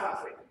South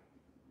Africa,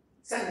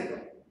 Senegal,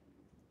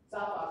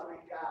 South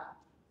Africa,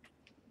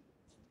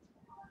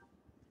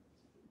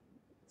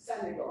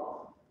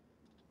 Senegal,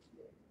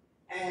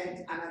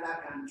 and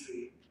another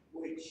country,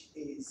 which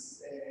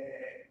is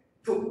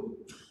Togo.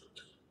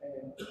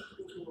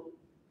 Togo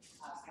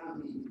has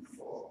come in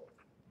for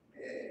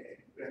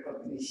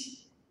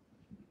recognition.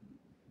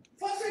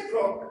 Phosphate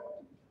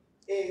rock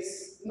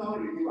is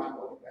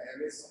non-renewable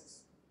resource.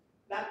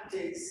 That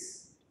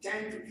takes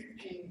 10 to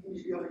 15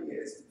 million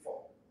years to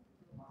form.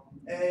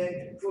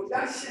 And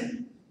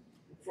production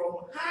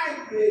from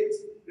high-grade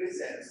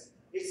reserves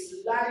is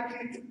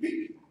likely to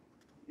peak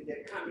in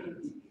the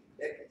coming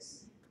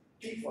decades.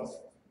 Peak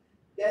phosphate,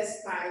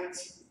 despite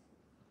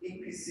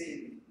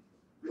increasing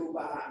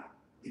global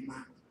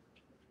demand.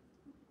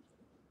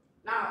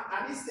 Now,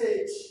 at this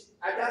stage,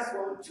 I just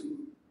want to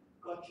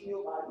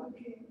continue by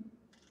looking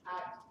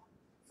at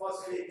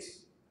phosphate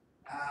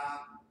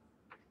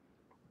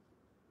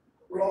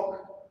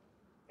rock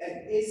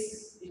and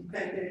its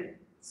independent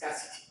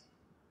scarcity.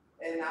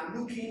 And I'm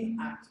looking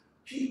at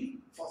peak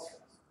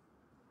phosphorus.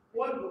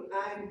 What do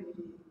I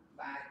mean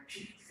by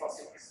peak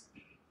phosphorus?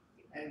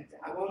 And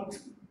I want to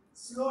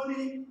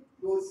slowly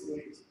go through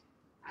it.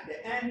 At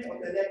the end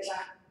of the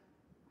lecture,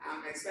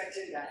 I'm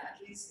expecting that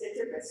at least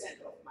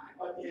 80% of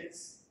my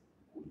audience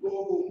will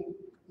go home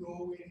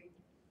knowing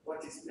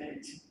what is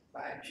meant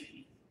by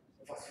peak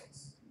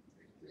phosphorus.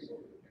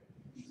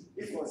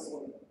 It was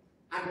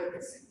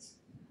 100%.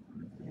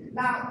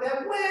 Now,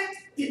 the word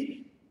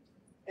peak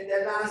in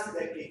the last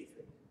decade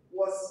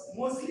was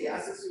mostly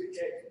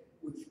associated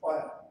with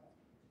oil.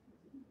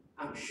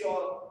 I'm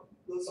sure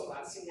those of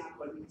our senior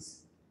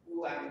colleagues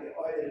who are in the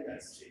oil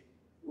industry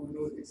will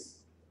know this.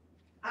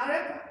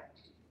 However,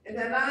 in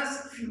the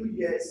last few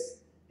years,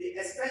 the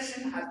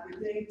expression has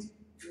been linked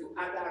to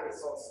other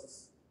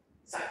resources,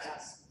 such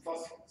as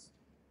phosphorus.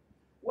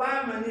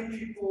 While many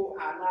people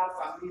are now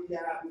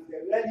familiar with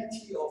the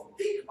reality of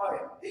peak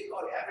oil,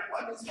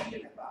 everybody's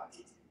talking about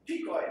it,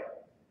 peak oil,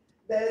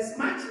 there is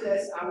much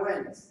less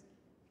awareness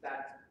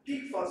that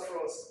peak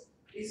phosphorus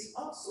is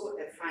also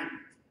a finite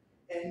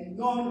and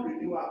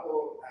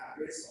non-renewable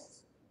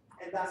resource,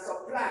 and that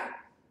supply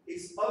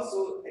is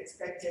also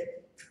expected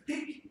to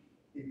peak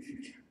in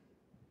future.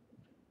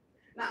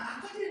 Now,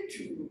 according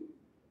to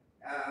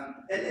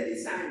a lady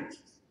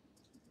scientist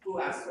who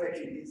has worked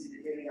in this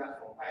area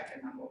for quite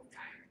a number of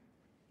time,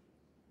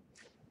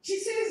 she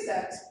says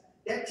that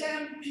the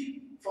term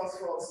peak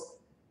phosphorus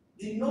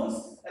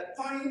denotes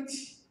a point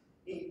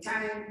in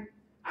time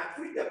at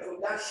which the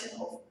production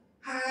of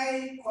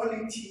high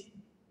quality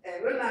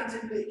and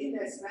relatively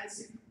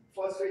inexpensive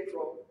phosphate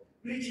rock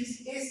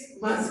reaches its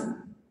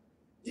maximum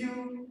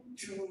due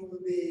to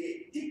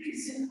the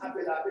decreasing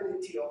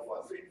availability of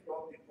phosphate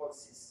rock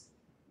deposits,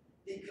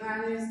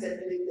 declining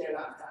steadily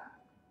thereafter,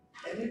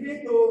 and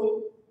even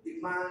though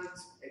demand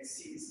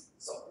exceeds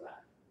supply.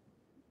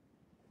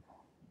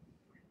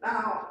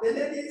 Now, the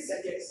lady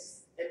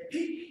suggests a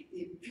peak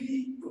in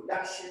P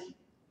production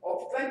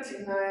of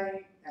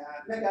 29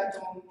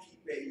 megaton P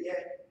per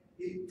year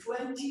in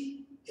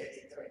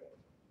 2033.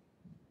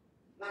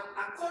 Now,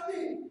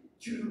 according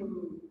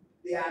to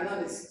the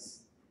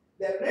analysis,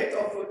 the rate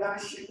of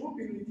production will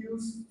be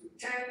reduced to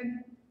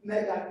 10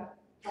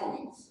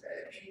 megatons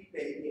P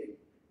per year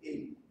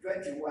in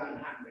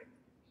 2100.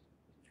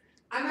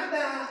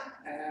 Another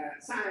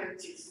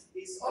scientist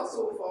is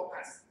also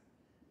forecast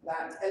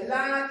that a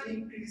large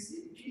increase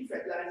in P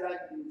fertilizer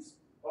use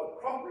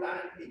of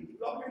cropland in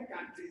developing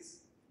countries,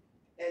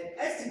 and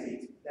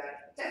estimate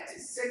that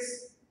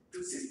 36 to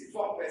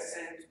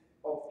 64%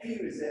 of P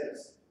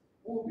reserves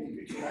will be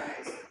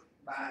utilized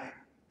by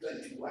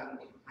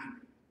 2100.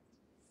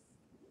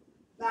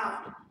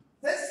 Now,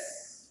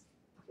 this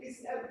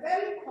is a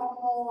very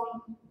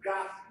common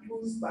graph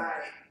used by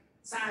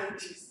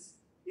scientists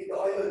in the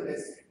oil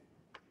industry.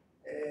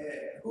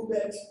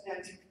 Hubert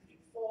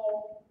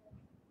 1954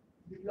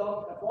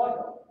 developed a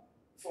model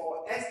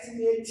for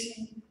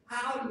estimating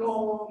how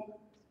long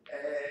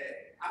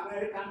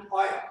American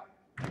oil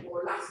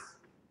will last.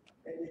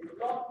 And they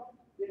developed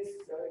this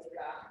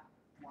theoretical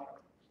model.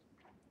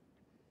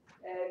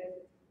 And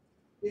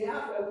they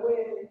have a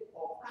way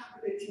of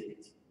calculating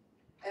it.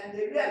 And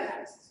they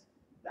realized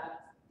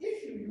that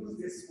if you use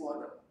this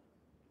model,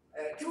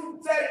 two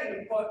very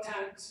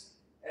important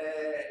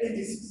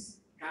indices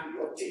can be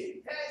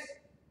obtained. First,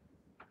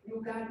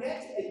 you can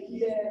get a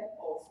year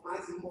of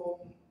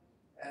maximum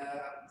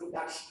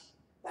production.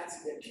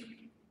 That's the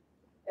peak.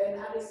 And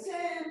at the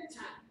same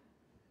time,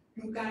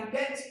 you can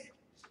get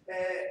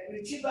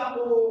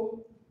retrievable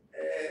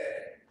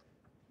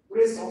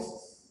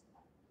resources.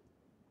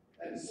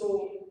 And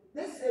so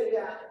this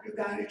area, you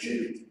can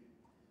retrieve it,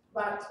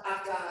 but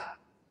after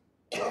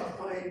what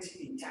point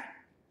in time,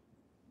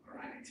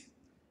 right?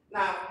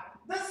 Now,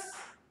 this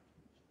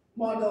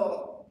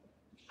model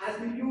has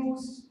been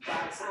used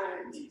by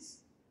scientists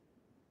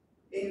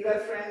in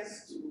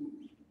reference to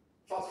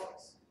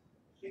phosphorus.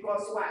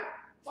 Because why?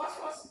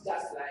 Phosphorus is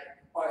just like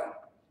oil.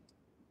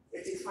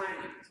 It is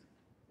finite.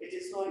 It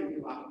is not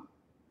renewable.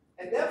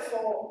 And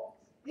therefore,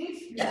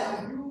 if you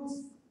can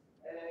use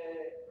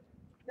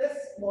this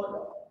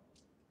model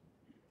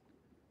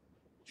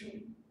to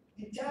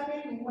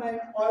determine when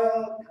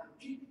oil can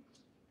peak,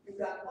 you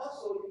can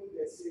also use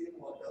the same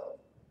model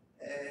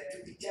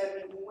to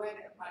determine when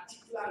a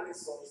particular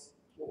resource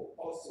will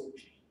also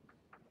peak.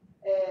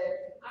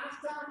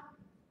 After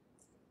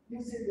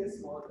using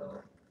this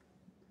model,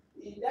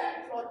 he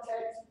then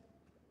plotted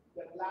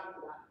the black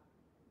line,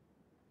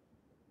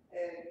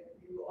 and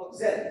you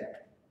observe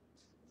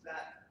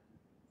that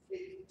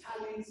it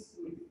tallies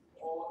with,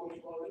 or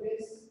it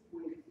correlates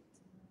with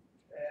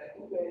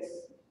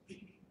Hubert's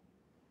peak.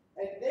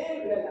 And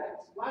they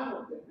realized, one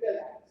of them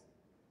realized,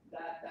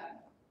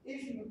 that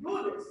if you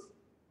do this,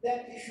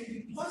 then it should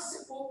be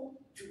possible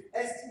to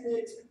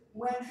estimate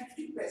when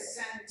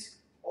 50%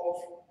 of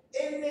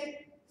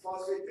any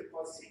phosphate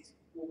deposit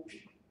will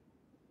peak.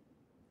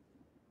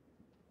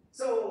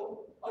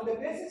 So, on the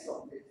basis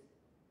of this,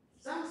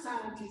 some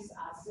scientists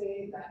are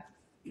saying that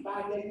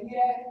by the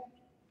year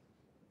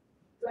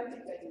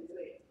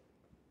 2033,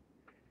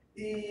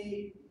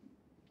 the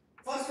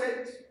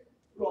phosphate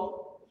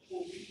rock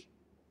will peak.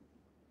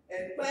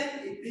 And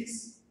when it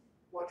peaks,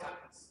 what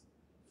happens?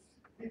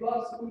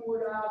 Because we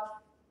would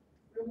have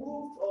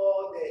removed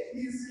all the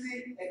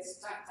easily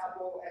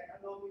extractable,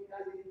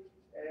 economically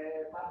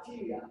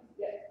material.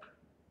 Yeah,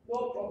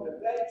 no problem,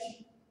 very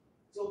cheap.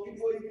 So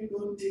people even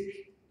don't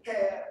take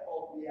care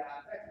of their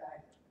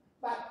fertilizer.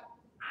 But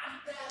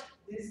after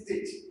this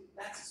stage,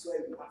 that is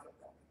where you have a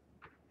problem.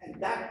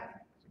 And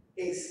that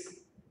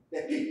is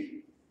the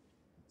peak.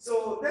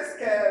 So this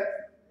curve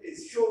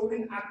is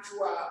showing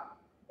actual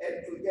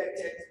and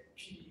projected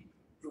peak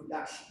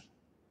production.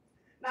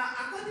 Now,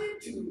 according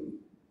to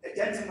a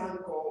gentleman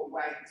called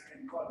White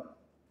and Connor,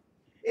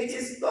 it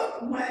is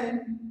not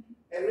when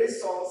a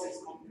resource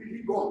is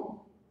completely gone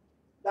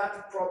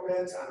that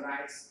problems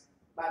arise,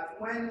 but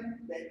when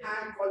the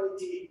high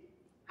quality,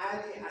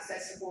 highly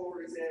accessible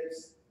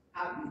reserves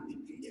have been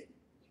depleted.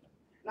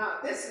 Now,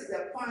 this is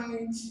the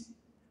point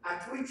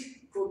at which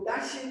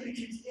production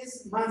leakage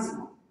is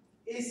maximum,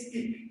 is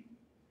peak.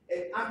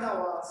 And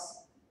afterwards,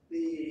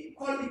 the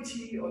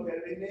quality of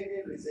the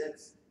remaining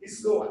reserves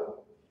is lower.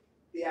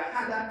 They are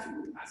harder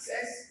to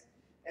assess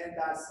and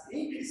thus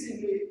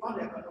increasingly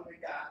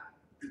uneconomical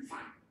to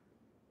find.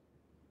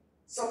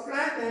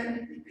 Supply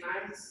then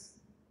declines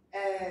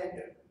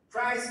and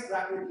price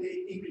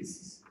rapidly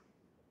increases.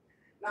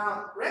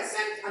 Now,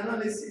 recent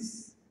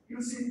analysis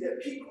using the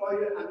peak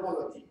oil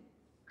analogy,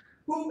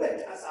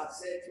 Hubert, as I've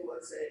said,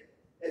 was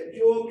a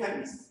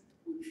biochemist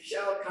with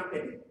Shell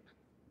Company.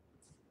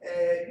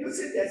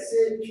 Using the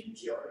same peak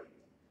theory,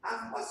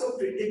 I've also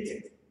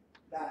predicted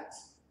that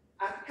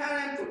at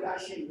current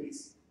production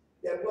rates,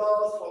 the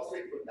world's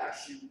phosphate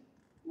production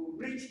will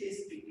reach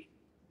its peak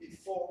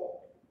before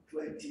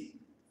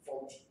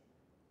 2040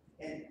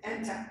 and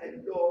enter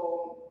a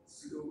long,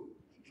 slow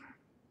decline.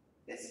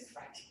 This is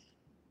frightening,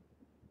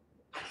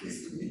 at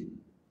least to me.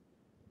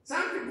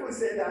 Some people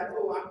say that,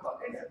 oh, I'm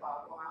talking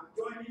about, or I'm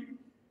joining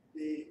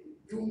the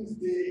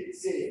doomsday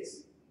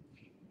sayers.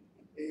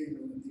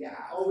 They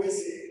are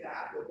always saying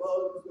that the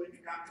world is going to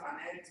come to an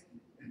end,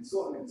 and so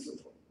on and so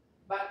forth.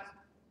 But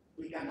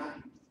we can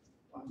argue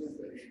on this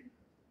version.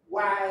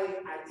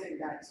 Why I think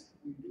that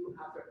we do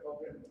have a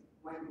problem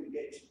when we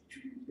get to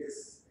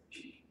this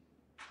peak.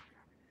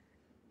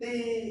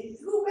 The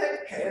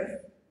Hubert curve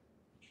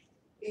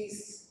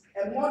is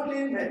a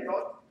modeling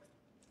method,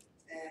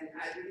 and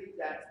I believe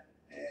that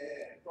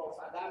Prof.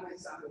 Adam and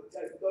Sam will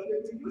tell you, because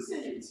they've been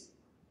using it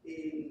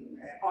in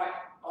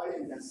oil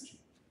industry.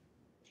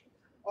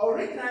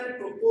 Originally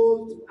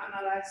proposed to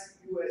analyze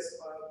US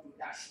oil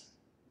production.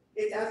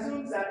 It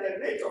assumes that the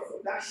rate of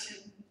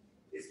production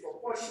is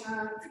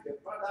proportional to the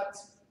product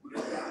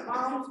of the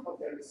amount of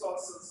the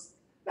resources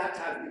that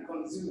have been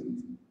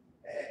consumed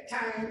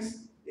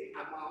times the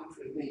amount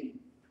remaining.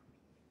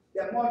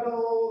 The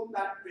model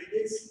that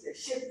predicts the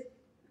shape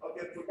of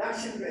the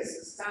production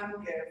versus time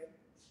curve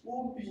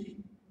will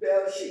be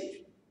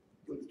bell-shaped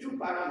with two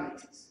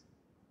parameters: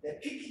 the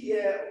peak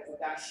year of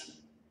production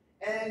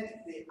and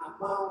the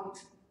amount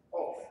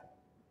of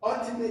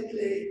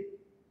ultimately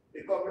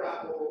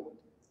recoverable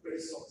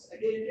resource.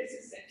 Again, this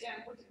is a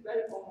term which is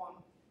very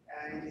common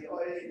in the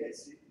oil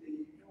industry,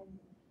 the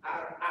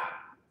URR.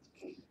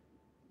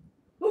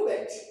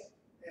 Hubert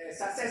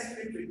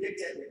successfully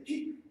predicted the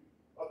peak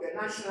of the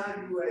national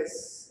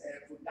US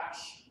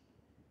production.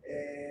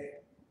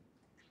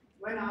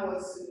 When I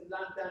was in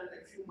London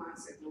a few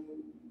months ago,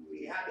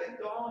 we had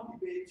a long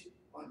debate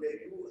on the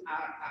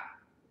URR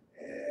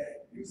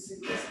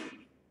using this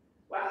peak.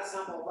 While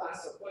some of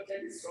us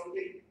supported it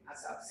strongly,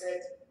 as I've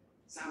said,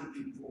 some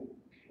people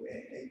were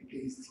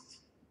against it.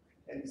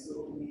 And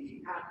so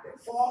we had the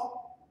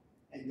for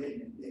and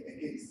then the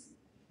against.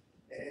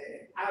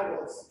 I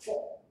was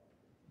for,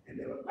 and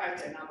there were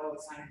quite a number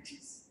of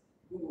scientists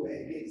who were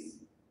against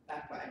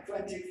that by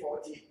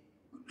 2040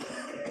 we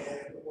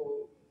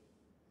will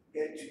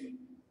get to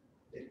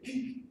the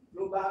peak,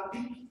 global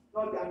peak,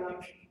 not Ghana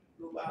peak,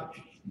 global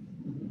peak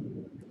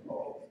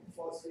of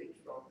phosphate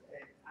rock.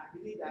 And I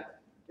believe that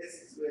this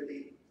is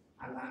really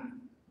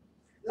alarming.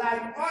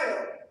 Like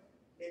oil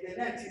in the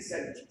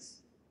 1970s,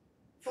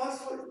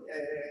 phosphate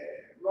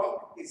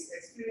rock is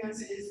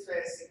experiencing its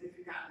first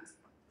significant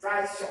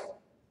price shock,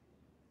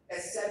 a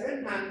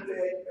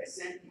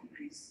 700%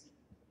 increase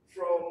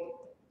from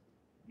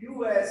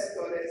US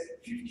dollars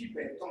 50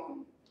 per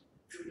ton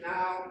to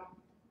now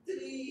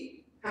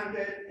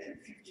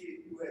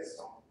 350 US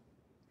ton.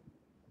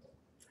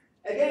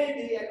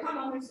 Again, the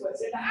economists were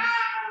saying,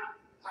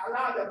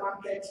 allow the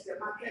market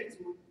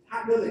will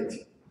handle it.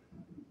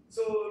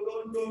 So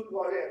don't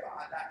worry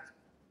about that.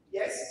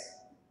 Yes,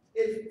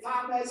 if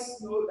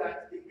farmers know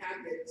that they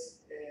can't get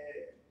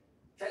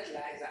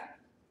fertilizer,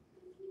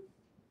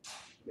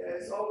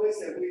 there's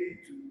always a way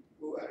to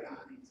go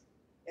around it.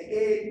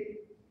 Again,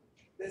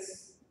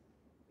 this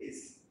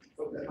is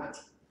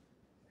problematic.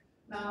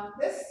 Now,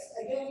 this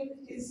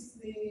again is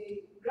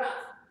the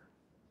graph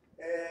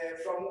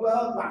from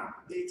World Bank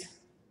data,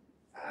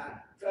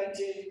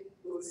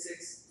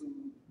 2006 to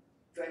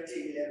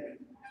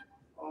 2011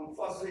 on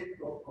phosphate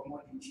rock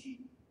commodity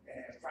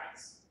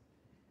price.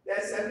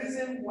 There's a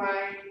reason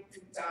why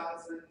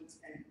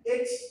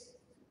 2008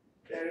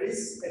 there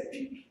is a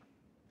peak.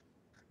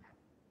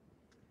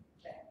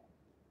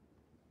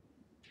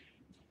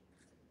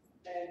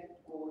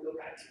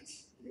 it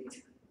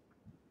later.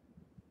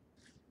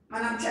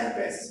 Madam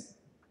Chairperson,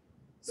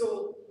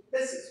 so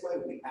this is where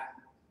we are.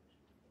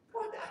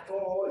 What at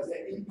all is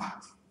the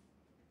impact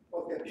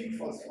of the peak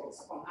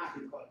phosphorus on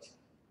agriculture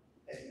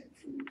and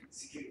food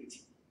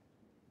security?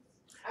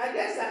 I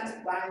guess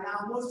that by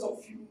now most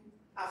of you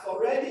have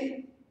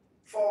already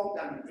formed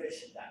an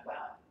impression that,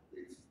 well,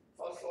 if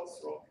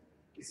phosphorus rock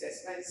is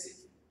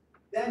expensive,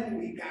 then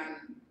we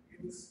can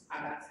use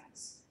other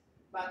things.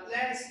 But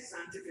let's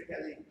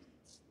scientifically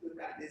look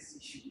at this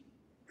issue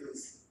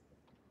closely.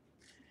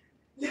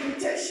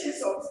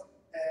 Limitations of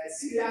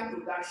cereal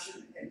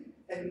production and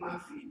animal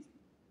feed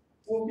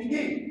will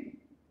begin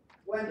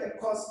when the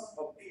cost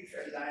of pea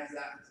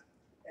fertilizer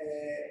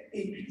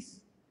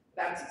increase.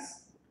 That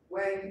is,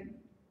 when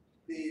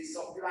the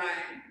supply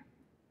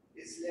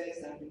is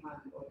less than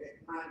demand, or the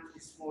demand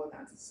is more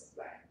than the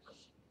supply.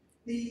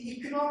 The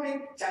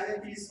economic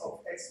challenges of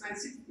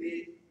expensive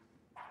feed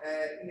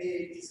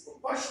may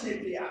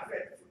disproportionately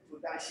affect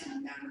food production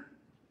in Ghana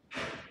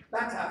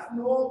that have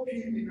no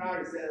pea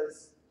mineral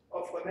reserves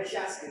of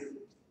commercial scale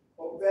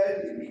or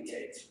very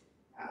limited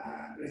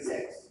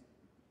reserves,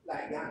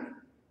 like Ghana.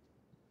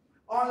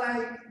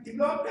 Unlike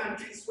developed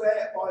countries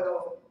where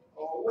oil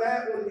or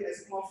where only a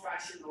small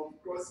fraction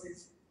of grocery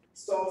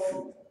store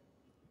food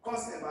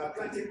costs about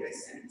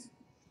 20%,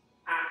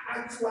 are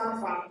actual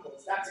farm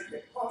costs, that is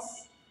the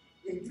cost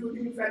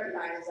including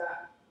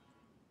fertilizer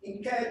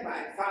incurred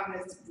by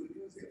farmers to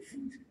produce the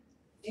food.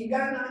 In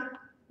Ghana,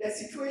 the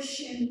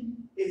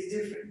situation is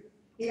different.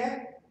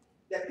 Here,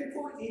 the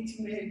people eat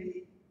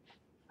mainly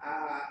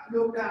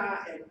local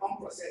and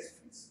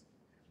unprocessed foods,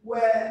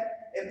 where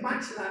a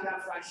much larger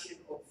fraction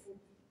of food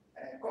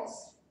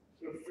costs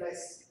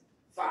reflects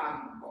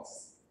farm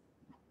costs.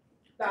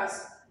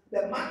 Thus,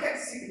 the market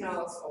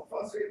signals of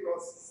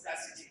phosphorus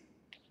scarcity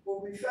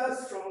will be felt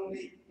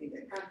strongly in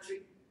the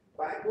country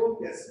by both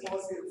the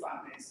small-scale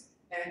farmers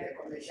and the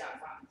commercial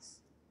farmers.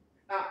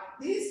 Now,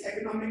 these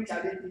economic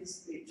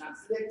challenges may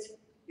translate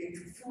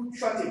into food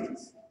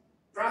shortages,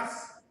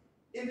 perhaps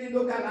even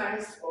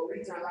localized or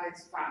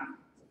regionalized farming,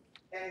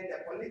 and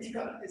the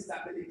political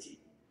instability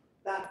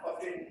that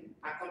often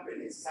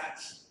accompanies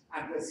such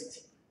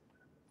adversity.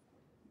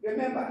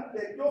 Remember,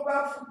 the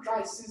global food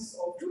crisis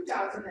of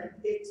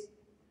 2008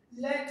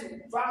 led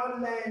to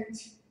violent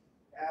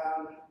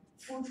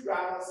food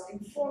riots in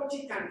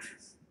 40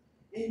 countries,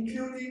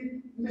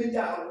 including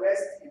major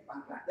unrest in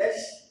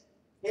Bangladesh,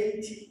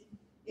 Haiti,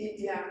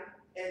 India,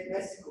 and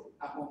Mexico,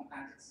 among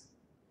others.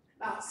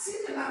 Now,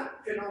 similar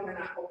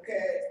phenomena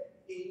occurred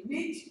in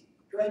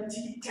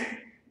mid-2010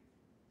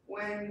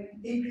 when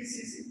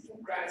increases in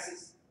food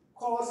prices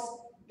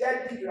caused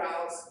deadly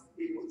droughts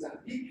in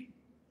Mozambique,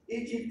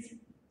 Egypt,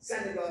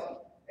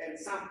 Senegal, and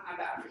some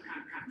other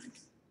African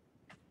countries.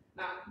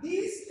 Now,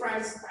 these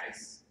price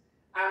spikes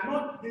are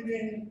not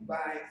driven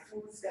by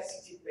food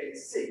scarcity per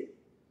se,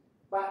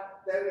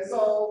 but the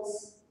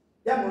results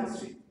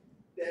demonstrate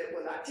the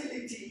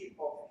volatility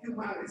of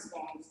human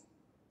response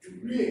to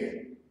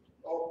real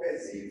or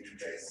perceived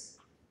threats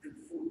to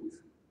food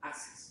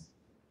access.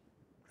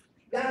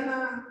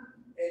 Ghana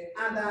and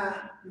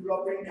other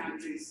developing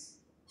countries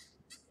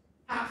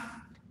have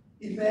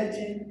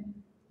emerging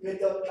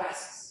middle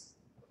classes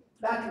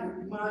that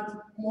will demand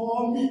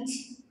more meat,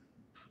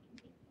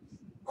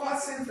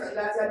 causing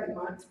fertilizer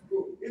demand to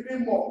grow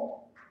even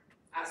more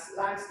as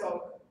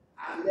livestock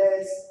are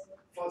less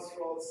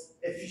phosphorus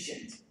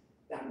efficient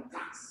than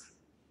plants.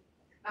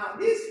 Now,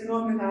 this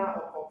phenomena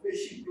of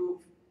population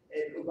growth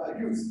and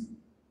overuse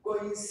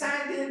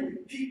coinciding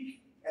with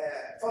peak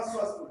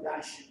phosphorus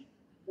production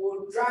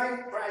will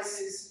drive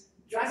prices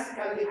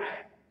drastically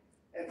higher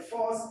and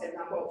force a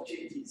number of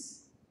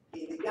changes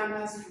in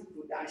Ghana's food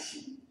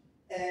production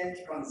and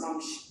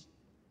consumption.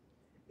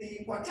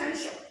 The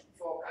potential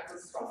for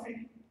catastrophic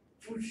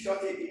food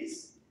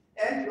shortages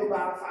and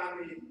global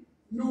famine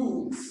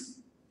looms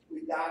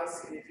without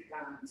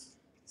significant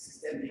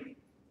systemic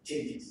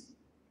changes.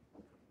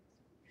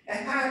 A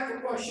high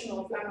proportion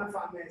of Ghana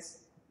farmers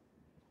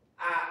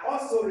are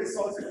also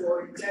resourceful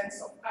in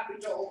terms of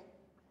capital,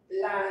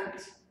 land,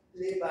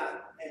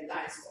 labor, and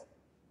livestock.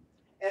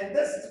 And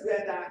this,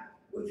 together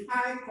with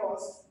high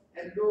cost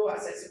and low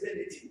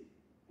accessibility,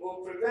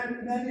 will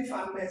prevent many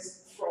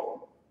farmers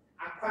from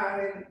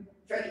acquiring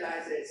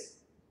fertilizers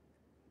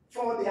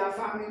for their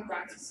farming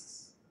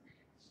practices.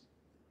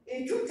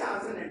 In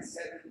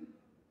 2007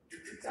 to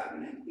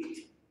 2008,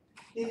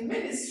 the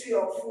Ministry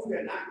of Food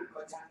and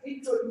Agriculture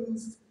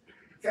introduced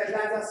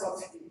fertilizer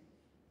subsidy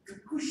to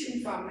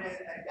cushion farmers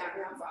and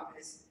Ghanaian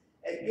farmers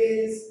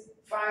against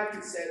 5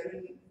 to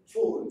 7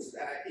 fold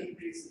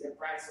increase in the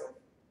price of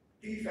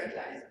pea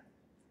fertilizer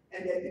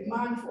and the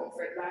demand for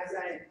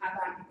fertilizer and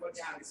other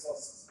agricultural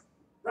resources.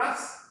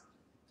 Perhaps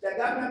the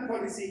government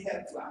policy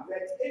helped to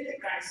avert any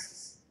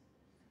crisis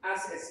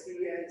as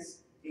experienced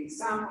in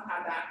some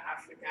other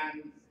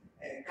African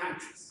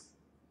countries.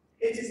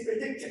 It is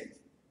predicted,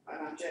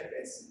 Madam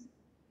Chairperson,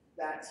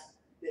 that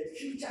the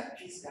future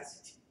pea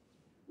scarcity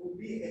will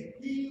be a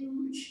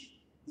huge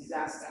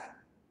disaster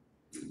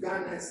to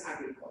Ghana's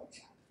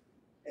agriculture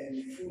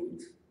and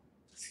food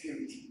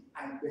security,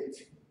 I bet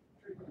you.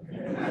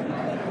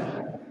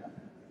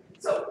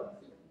 So,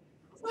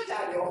 what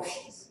are the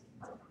options?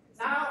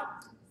 Now,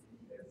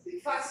 the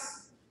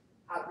first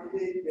have been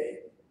laid bare.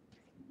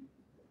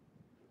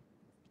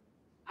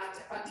 At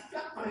a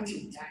particular point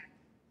in time,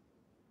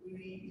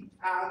 we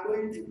are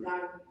going to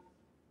run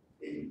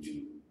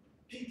into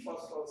peak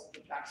phosphorus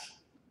production.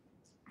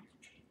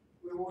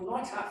 We will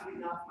not have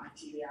enough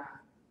material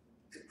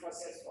to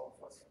process for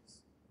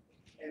phosphorus.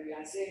 And we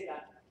are saying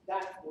that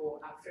that will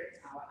affect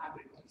our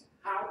agriculture.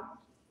 How?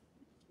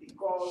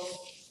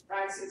 Because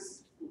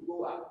prices will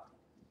go up.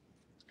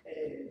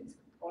 And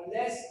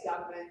unless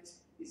government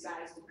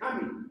decides to come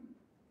in,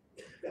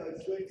 there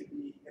is going to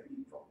be a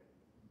big problem.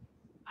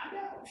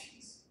 Other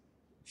options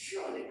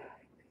surely are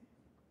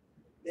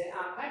there. There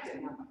are quite a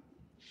number.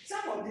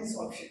 Some of these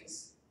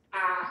options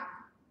are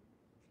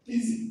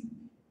easy,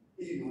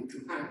 to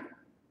handle.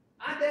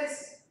 Others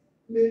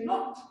may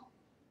not,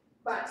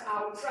 but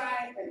I'll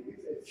try and give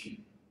a few,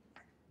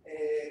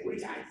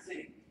 which I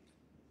think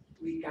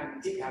we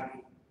can take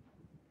away.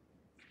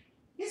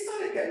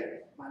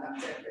 Historically, Madam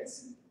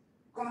Chairperson,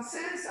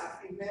 concerns have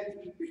emerged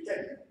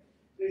repeatedly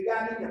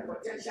regarding the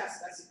potential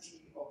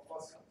scarcity of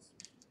phosphorus.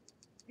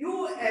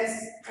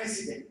 U.S.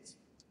 President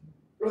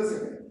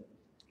Roosevelt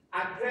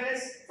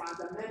addressed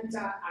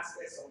fundamental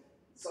aspects of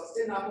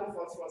sustainable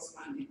phosphorus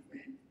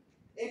management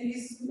in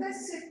his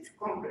message to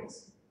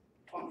Congress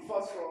on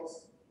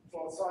phosphorus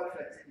for soil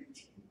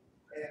fertility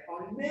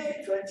on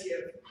May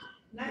 20th,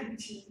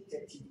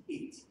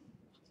 1938.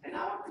 And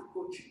I want to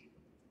quote you.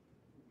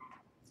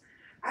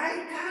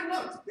 I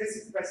cannot, this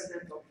is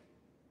President of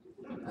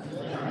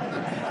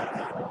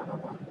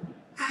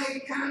I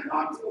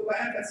cannot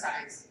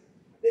overemphasize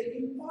the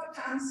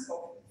importance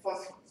of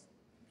phosphorus,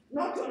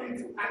 not only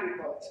to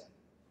agriculture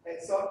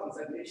and soil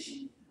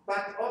conservation,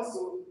 but also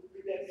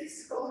to the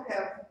physical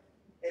health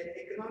and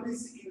economic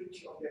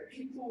security of the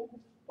people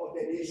of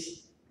the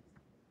nation.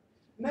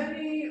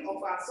 Many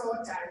of our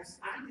soil types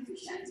are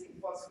deficient in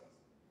phosphorus,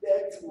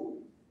 therefore,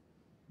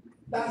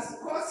 thus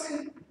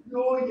causing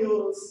low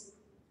yields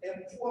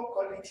and poor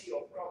quality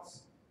of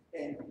crops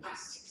and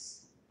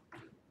pastures.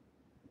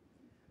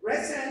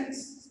 Recent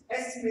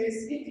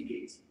estimates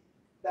indicate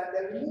that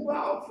the removal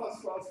of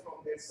phosphorus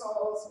from the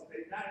soils of the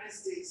United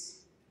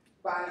States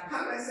by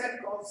harvested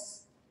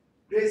crops,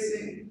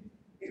 grazing,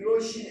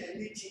 erosion, and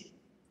leaching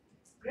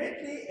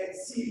greatly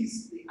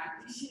exceeds the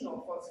addition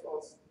of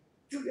phosphorus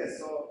to the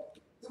soil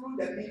through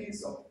the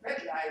means of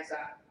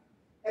fertilizer,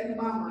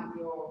 animal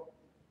manure,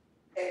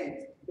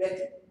 and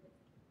bedding.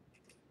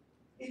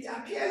 It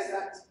appears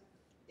that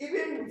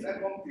even with a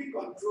complete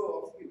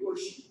control of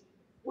erosion,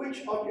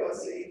 which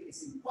obviously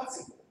is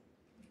impossible,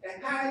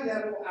 a high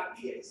level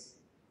appears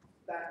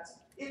that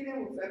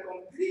even with a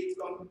complete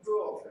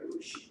control of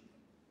erosion,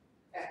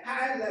 a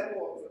high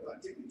level of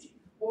productivity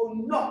will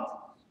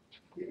not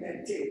be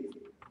maintained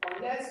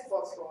unless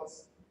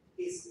phosphorus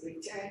is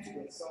returned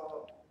to the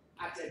soil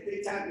at a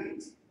greater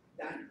rate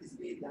than is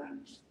being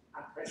done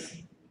at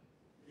present.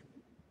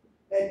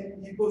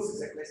 And he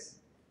poses a question.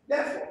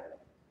 Therefore,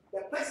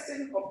 the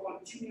question of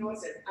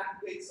continuous and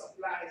adequate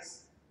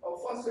supplies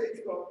of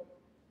phosphate rock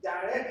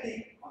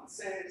directly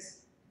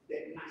concerns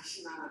the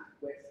national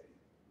welfare.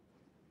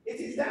 It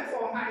is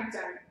therefore high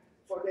time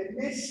for the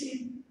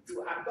nation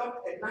to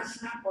adopt a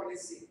national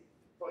policy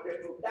for the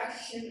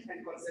production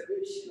and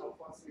conservation of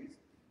phosphate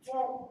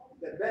for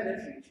the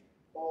benefit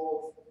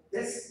of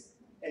this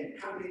and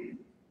coming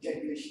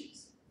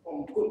generations.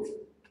 Unquote,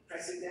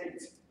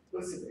 President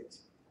Roosevelt,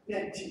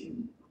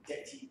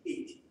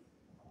 1938.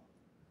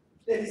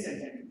 Ladies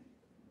and gentlemen,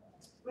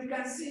 we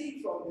can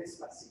see from this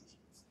passage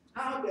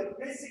how the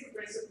basic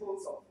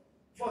principles of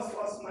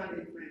phosphorus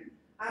management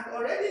had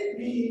already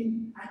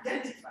been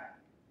identified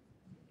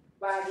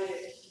by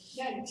the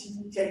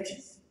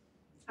 1930s.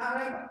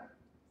 However,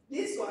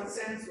 these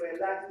concerns were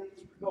largely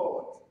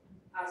ignored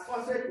as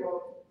phosphate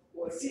rock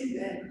was seen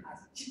then as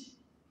cheap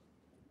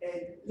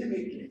and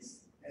limitless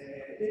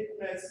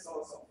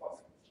source of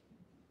phosphorus.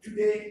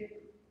 Today,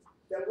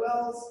 the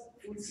world's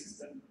food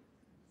system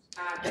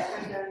are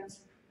dependent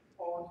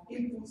on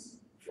inputs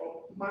from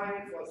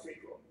mined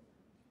phosphate rock,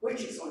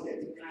 which is on the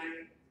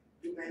decline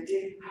to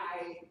maintain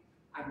high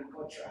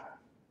agricultural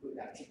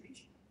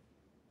productivity.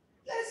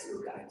 Let's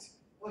look at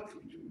what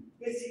we do,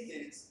 basic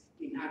things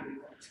in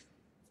agriculture.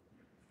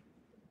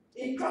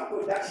 In crop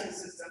production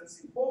systems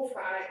in both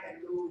high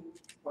and low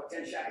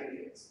potential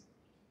areas,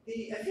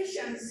 the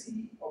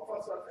efficiency of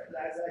phosphorus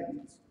fertilizer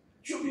use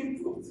should be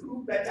improved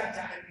through better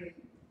timing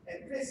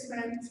and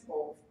placement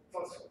of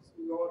phosphorus.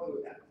 We all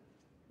know that.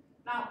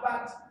 Now,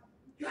 but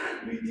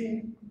plant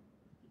breeding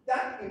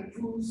that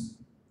improves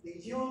the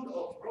yield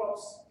of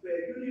crops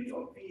per unit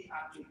of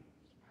PRP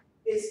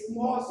is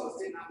more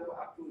sustainable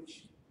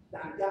approach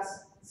than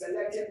just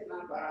selected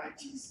plant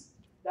varieties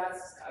that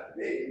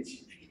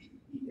scavenge P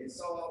in the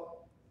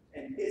soil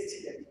and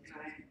hasten the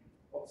decline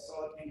of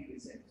soil P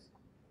reserves.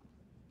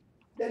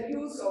 The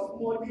use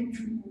of modern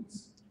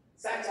tools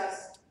such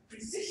as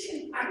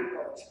precision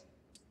agriculture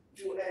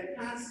to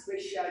enhance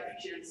spatial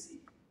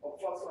efficiency of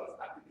phosphorus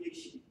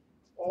application,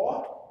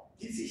 or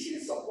decision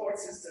support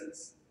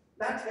systems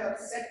that help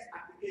set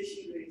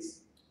application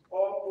rates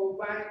or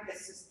provide a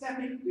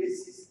systemic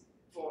basis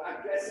for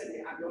addressing the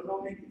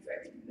agronomic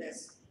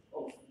effectiveness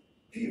of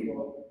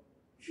fuel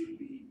should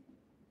be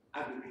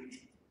advocated.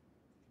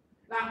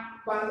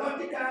 Now,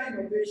 biological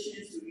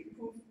innovations to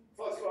improve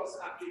phosphorus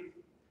uptake,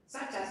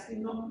 such as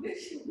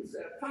inoculation with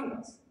a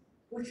fungus,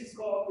 which is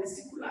called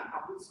vesicular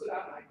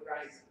avuscular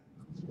mycorrhiza,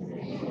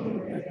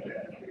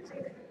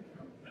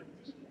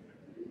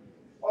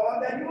 or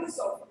the use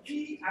of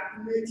key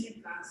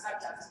accumulating plants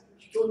such as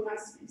Chitonia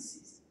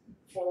species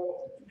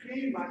for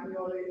green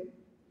manuring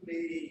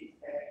may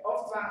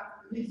offer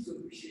neat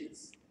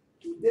solutions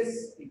to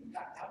this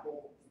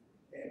intractable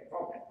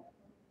problem.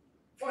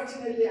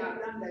 Fortunately, I've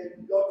done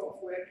a lot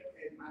of work,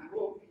 and my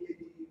whole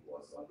PhD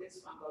was on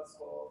this fungus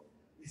called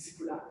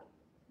vesicular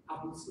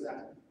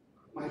avuscular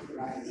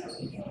mycorrhiza.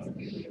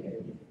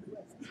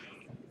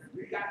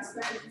 We can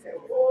spend a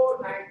whole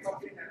night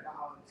talking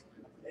about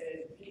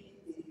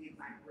PE,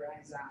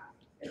 mycorrhiza,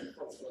 and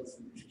phosphorus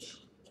nutrition.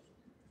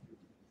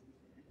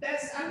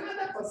 There's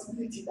another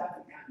possibility that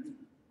we can do,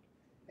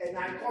 and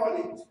I call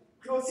it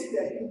closing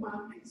the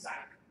human feed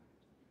cycle.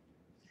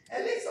 A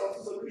list of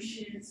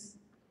solutions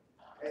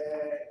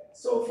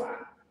so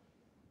far,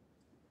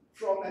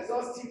 from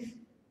exhaustive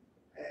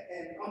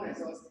and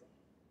unexhaustive,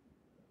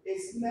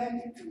 is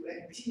meant to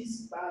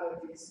entice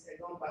biologists and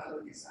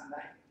non-biologists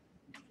alike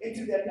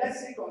into the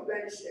necessary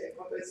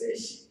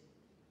conversation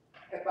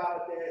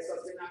about the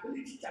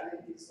sustainability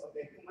challenges of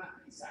the human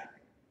feed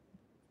cycle.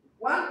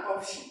 One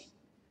option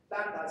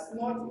that does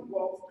not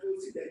involve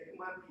closing the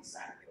human feed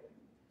cycle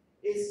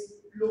is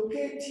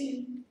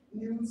locating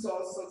new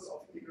sources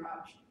of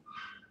mineral feed.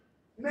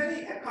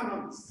 Many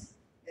economists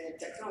and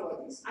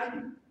technologists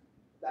argue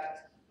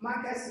that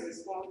markets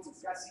respond to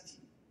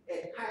scarcity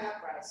and higher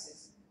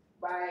prices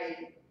by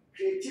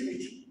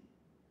creativity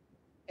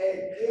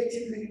and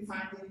creatively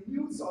finding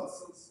new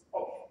sources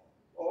of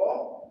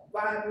or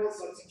viable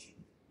substitute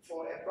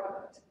for a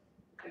product,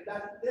 and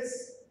that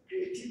this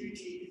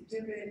creativity is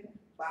driven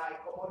by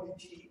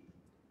commodity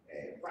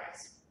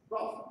price.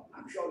 Prof,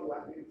 I'm sure you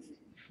agree with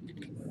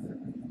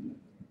me.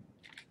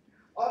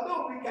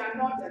 Although we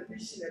cannot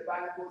envision a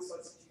viable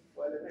substitute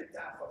for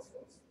elemental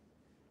phosphorus,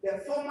 the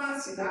former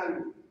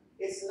scenario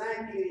is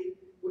likely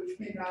with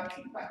mineral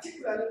feed,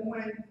 particularly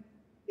when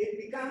it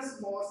becomes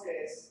more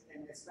scarce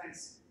and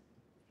expensive.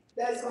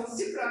 There is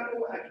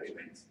considerable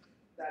agreement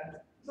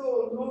that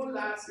though no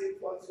large-scale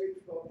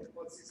phosphate rock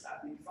deposits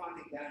have been found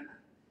in Ghana,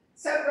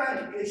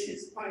 several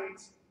indications point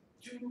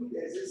to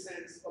the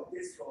existence of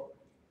this rock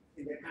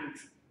in the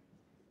country.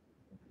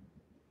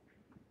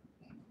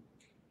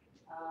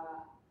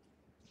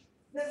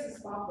 This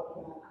is part of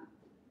Ghana.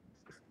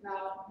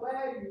 Now,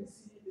 where you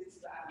see this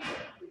land,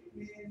 it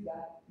means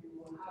that you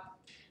will have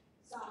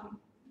some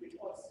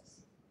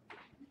deposits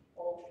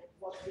of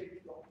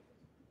phosphate rock.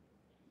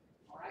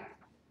 All right?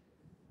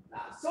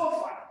 Now, so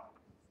far,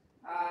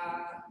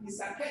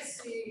 Mr.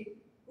 Kessie,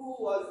 who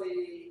was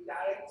the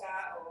director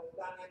of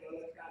Ghana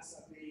Geological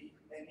Survey,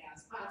 and he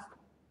has asked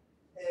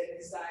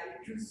Mr.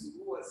 Owusu,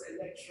 who was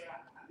a lecturer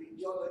at the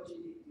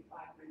Geology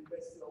Department,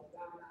 University of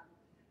Ghana,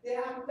 they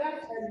have done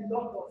a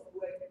lot of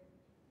work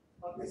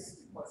on this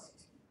deposit.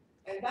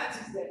 And that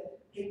is the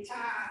Keita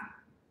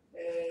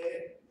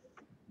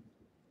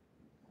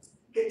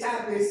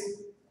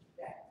Basin.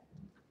 Yeah.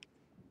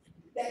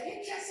 The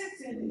interesting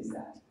thing is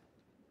that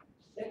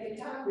the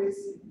Keita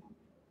Basin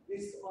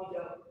is on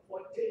the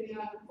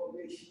Quaternion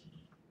Formation.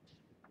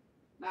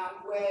 Now,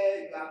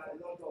 where you have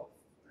a lot of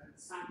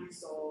sandy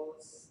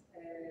soils,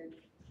 and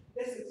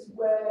this is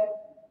where,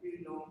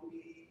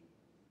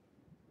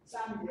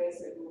 some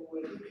years ago,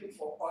 we were looking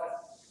for oil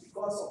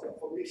because of the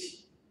formation,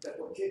 the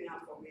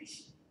Quaternion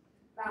Formation.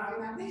 Now,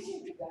 in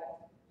addition to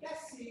that,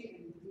 Kessie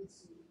and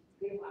Owusu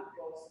came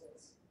across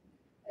this.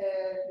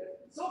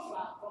 So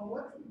far, from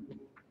what we know,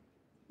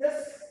 this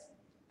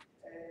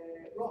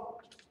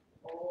rock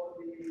or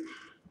the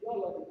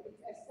geology, it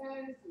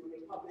extends to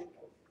the Republic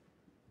of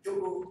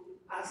Togo,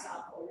 as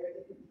I've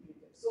already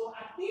indicated. So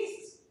at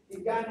least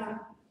in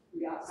Ghana,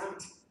 we have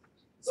something.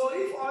 So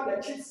if all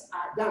the chips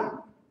are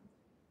down,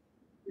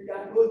 we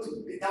can go to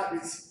Keita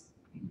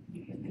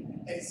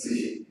Basin and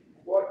see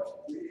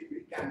what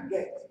we can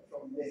get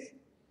from there.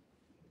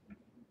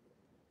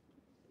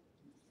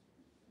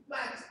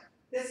 But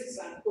this is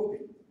an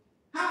open.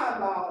 How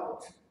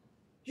about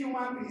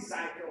human feed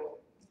cycle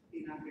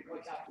in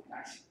agricultural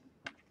production?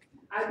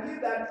 I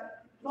believe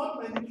that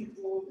not many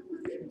people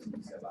will get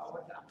enthused about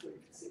what I'm going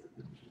to say.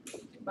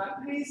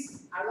 But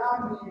please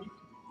allow me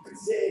to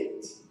say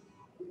it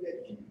with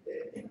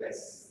the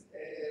deepest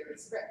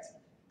respect.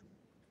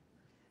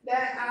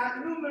 There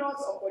are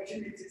numerous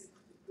opportunities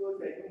to grow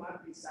the human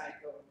feed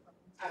cycle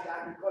at the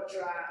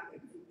agricultural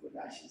and food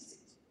production stage.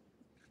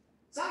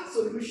 Some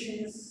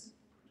solutions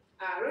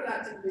are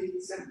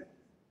relatively simple,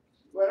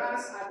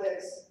 whereas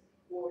others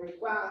will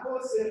require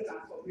wholesale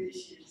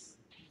transformations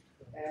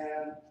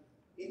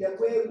in the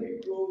way we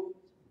grow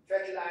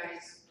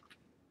fertilize,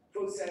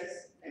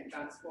 process, and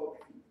transport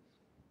food.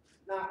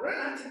 Now,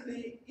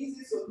 relatively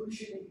easy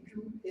solutions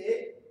include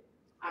A,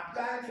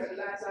 applying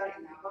fertilizer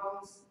in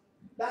amounts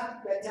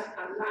that better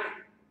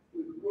align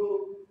with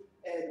growth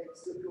and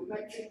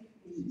stoichiometric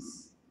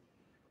needs.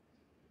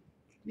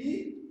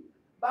 B,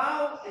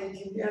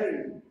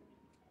 bioengineering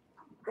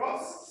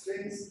crop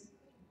strains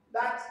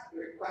that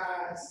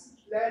requires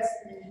less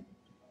feed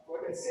for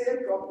the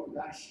same crop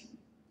production,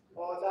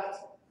 or that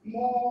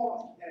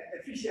more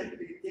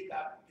efficiently take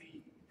up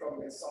feed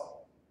from the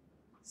soil.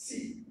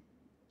 C,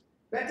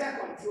 better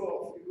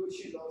control of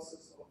erosion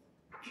losses of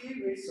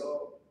key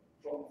soil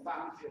from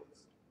farm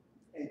fields.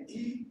 And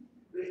D,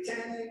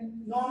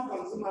 returning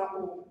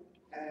non-consumable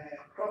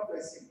crop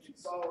residue to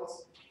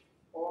soils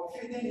or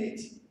feeding it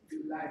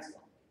to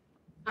livestock.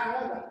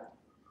 However,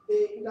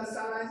 the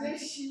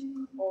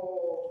industrialization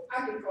of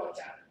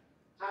agriculture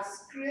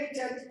has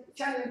created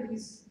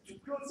challenges to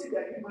closing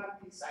the human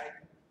being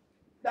cycle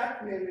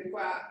that may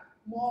require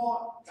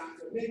more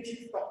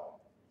transformative thought.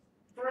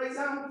 For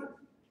example,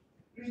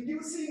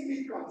 reducing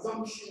meat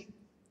consumption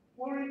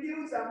will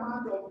reduce the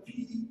amount of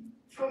feed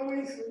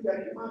flowing through the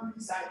human being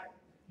cycle.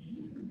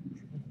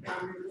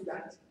 Can we do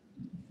that?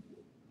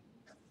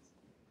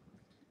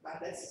 But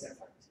that is a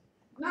fact.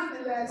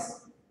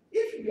 Nonetheless,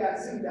 if we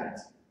assume that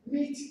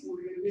meat will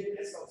remain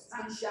a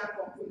substantial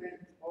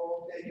component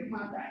of the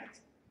human diet,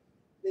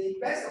 the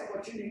best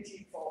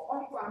opportunity for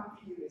on-farm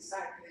feed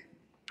recycling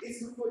is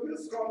to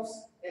produce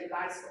crops and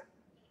livestock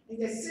in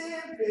the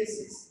same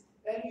places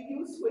and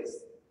reduce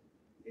waste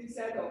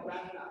instead of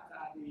running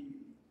after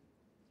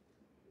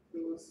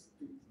those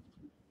two.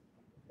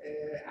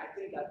 I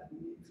think that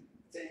we need to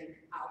think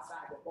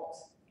outside the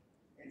box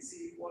and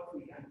see what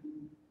we can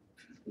do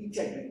to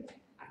integrate.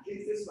 At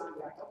least this one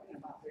we are talking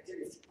about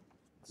fertility.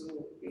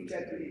 To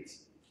integrate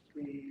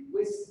the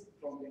waste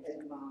from the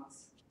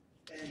animals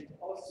and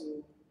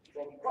also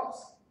from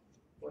crops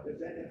for the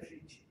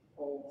benefit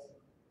of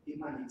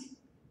humanity.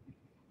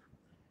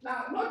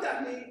 Now,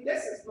 notably,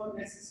 this is not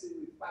necessary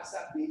with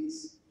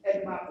pasture-based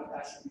animal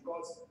production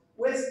because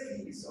waste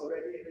feed is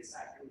already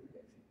recycled with the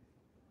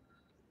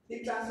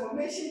feed. The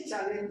transformation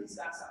challenge is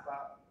asked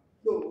about,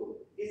 though,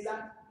 is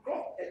that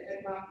crop and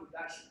animal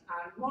production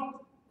are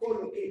not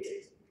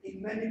co-located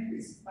in many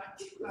places,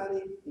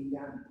 particularly in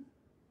Ghana.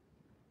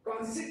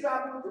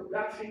 Considerable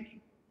geographic,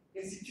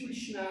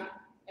 institutional,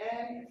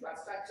 and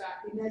infrastructure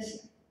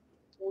inertia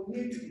will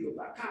need to be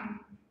overcome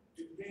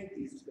to bring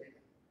this together.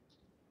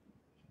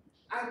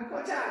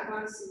 Agricultural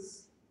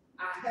advances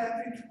are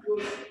helping to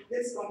close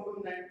this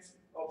component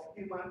of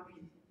human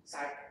being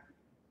cycle.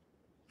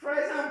 For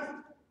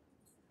example,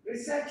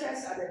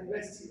 researchers at the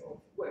University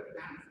of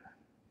Ghana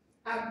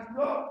have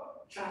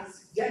developed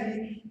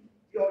transgenic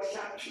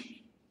Yorkshire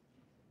pig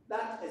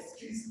that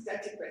excretes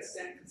 30%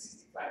 to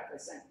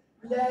 65%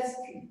 less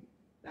feed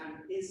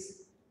than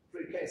its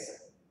precursor.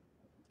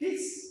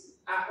 Pigs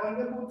are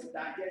unable to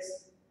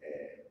digest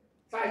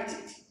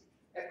phytate,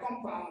 a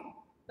compound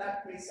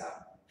that makes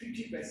up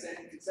 50%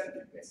 to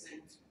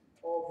 70%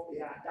 of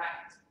their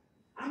diet.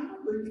 I'm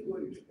not going to go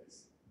into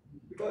this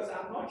because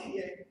I'm not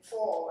here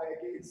for or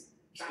against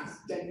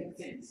transgenic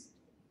things.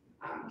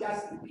 I'm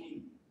just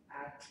looking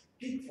at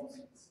pig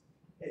phosphorus,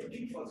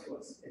 pig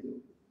phosphorus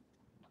alone.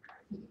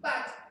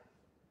 But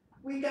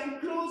we can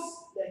close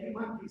the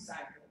human feed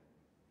cycle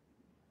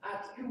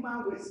at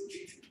human waste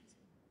treatment.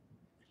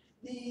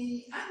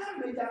 The other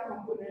major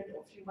component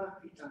of human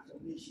feed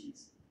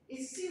transformations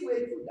is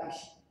seaways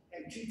production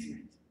and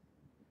treatment,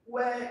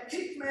 where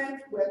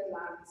treatment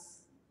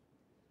wetlands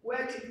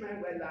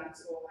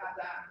or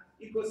other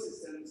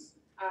ecosystems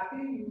are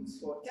being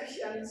used for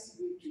tertiary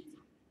sewage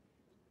treatment.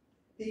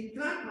 The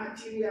plant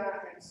material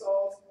and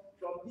salts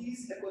from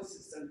these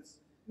ecosystems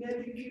may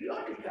be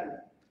periodically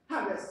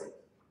harvested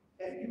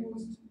and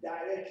used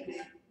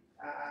directly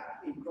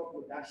in crop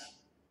production.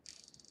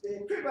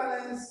 The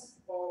prevalence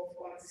of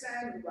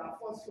concern about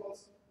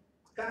phosphorus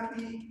can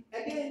be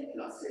again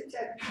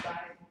illustrated by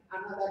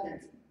another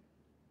gentleman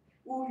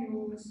who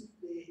used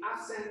the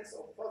absence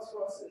of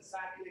phosphorus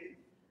recycling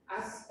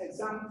as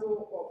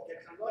example of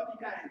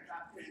technological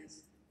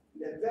entrapments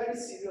in his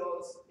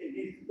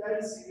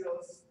very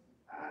serious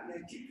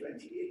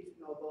 1928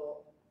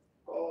 novel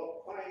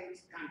called Point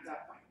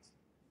Counterpoint.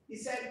 He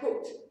said,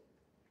 quote,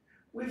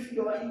 "With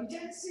your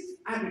intensive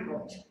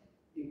agriculture,"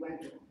 he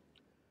went on,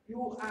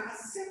 "you are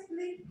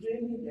simply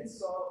draining the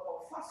soil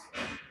of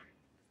phosphorus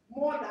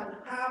more than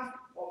half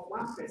of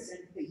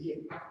 1% a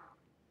year,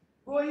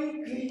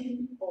 going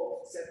clean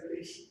of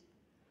circulation.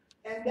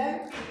 And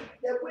then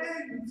the way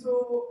you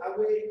throw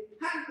away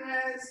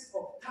hundreds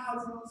of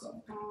thousands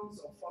of tons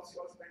of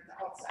phosphorus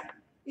outside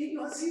in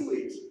your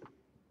sewage,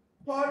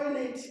 pouring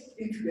it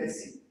into the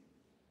sea.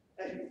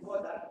 And you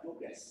call that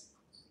progress."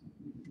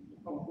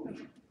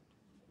 Conclusion.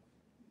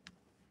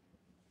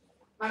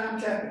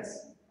 Madam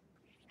Chairperson,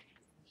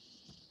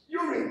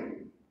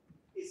 urine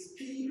is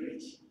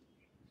P-rich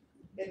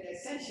and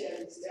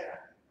essentially sterile.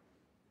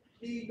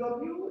 The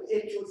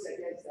WHO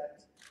suggests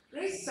that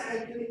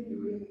recycling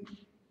urine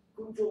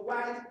could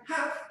provide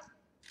half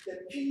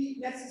the P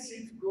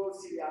necessary to grow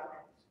cereal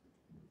crops.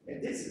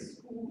 And this is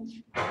good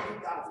in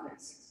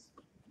 2006.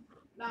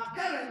 Now,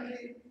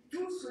 currently,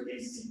 2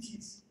 Swedish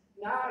cities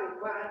now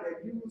require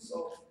the use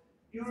of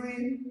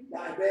urine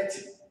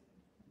diverting.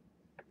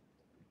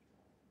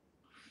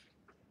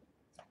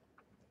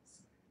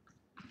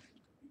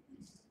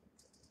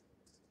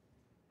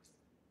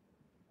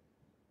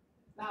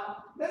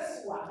 Now,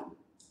 this one,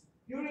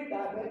 urine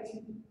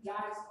diverting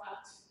dries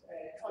part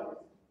toilet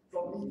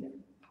from India.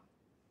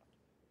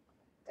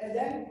 And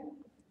then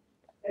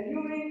a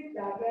urine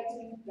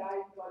diverting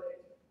dry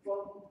toilet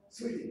from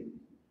Sweden.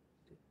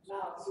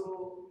 Now,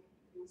 so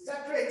you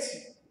separate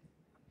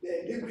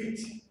the liquid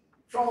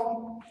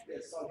from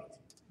the solid.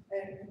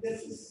 And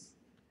this is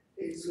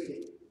in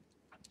Sweden.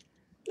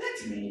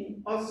 Let me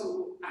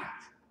also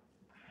add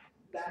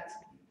that,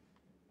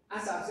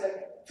 as I've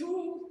said,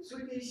 2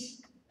 Swedish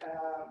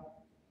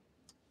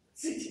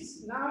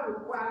cities now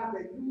require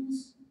the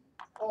use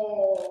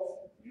of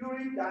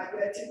urine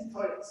diverting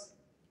toilets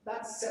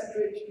that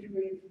separate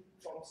urine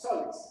from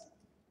solids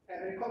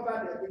and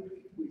recover the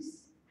liquid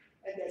waste.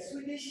 And the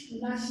Swedish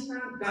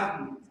national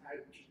government, I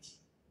repeat,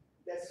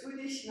 the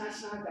Swedish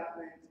national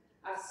government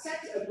has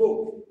set a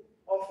goal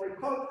of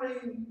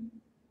recovering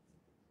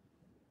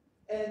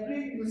and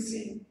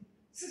reusing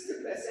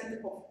 60%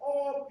 of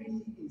all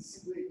P in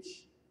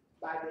sewage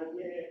by the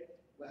year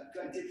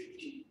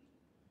 2050.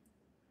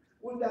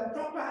 With the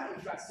proper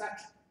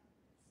infrastructure,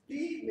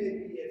 P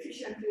may be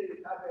efficiently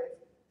recovered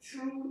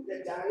through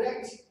the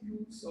direct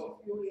use of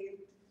urine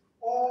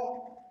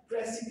or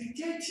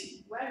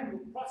precipitating. When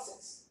you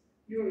process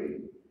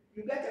urine,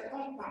 you get a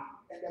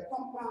compound, and the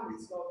compound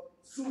is called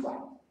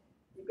subite.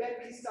 You get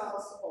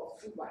crystals of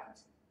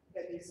subite,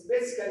 and it's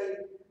basically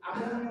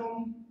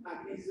ammonium,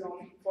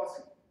 magnesium,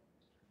 phosphorus.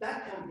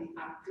 That can be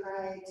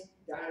applied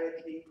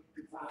directly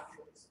to farm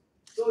fields.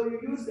 So you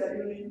use the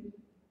urine,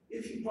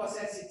 if you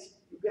process it,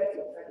 you get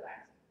your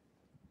fertilizer.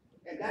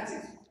 And that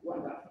is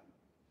wonderful.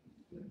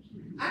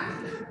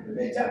 Another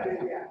major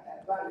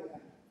barrier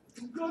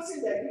to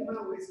closing the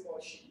human waste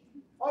portion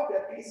of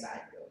the P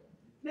cycle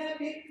may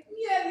be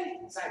merely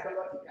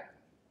psychological,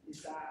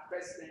 Mr.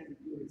 President,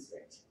 with due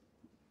respect.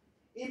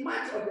 In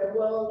much of the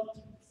world,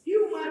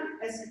 human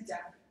excreta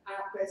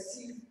are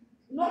perceived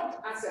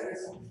not as a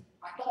resource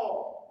at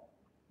all,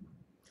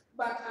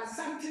 but as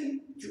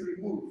something to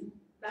remove,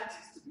 that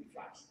is to be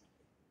flushed.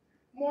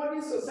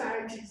 Modern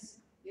societies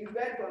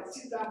invest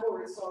considerable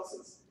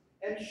resources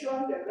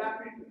ensure the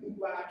rapid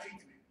removal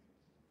treatment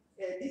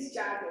and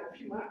discharge of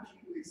human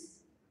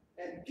waste,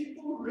 and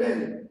people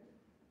rarely,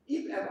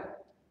 if ever,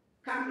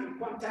 come in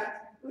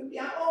contact with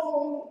their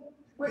own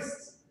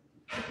waste.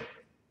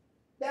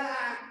 There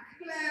are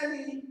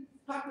clearly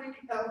public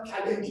health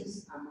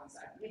challenges, I must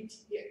admit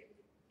here,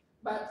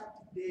 but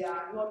they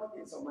are not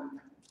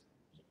insurmountable.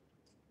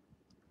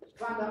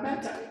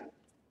 Fundamentally,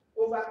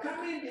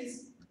 overcoming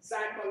this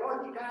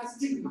psychological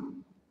stigma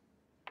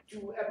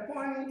to a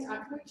point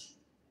at which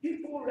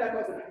people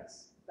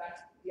recognize that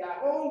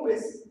their own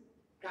waste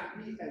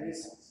can be a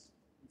resource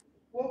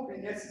won't be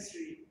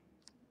necessary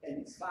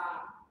and is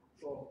far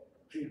from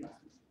trivial.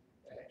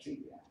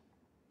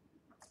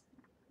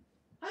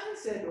 Having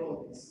said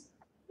all this,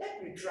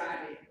 let me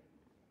try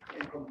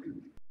and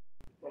conclude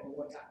from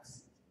what I've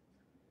said.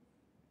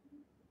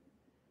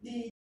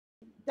 The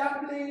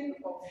doubling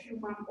of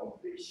human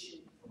population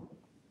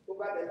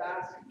over the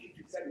last 50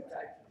 to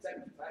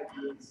 75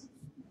 years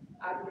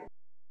has been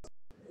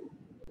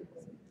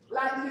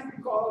largely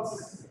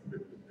because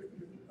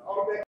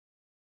of the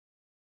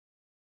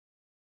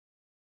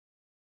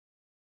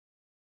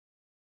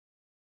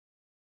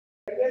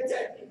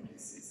related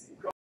increases in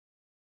crop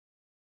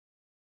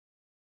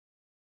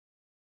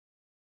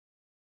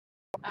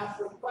have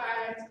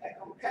required a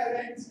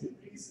concurrent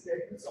increase in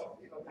the use of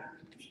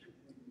inorganic nutrients.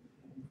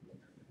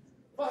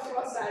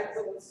 Phosphorus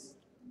cycles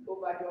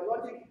over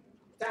geologic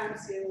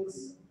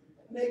timescales,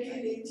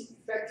 making it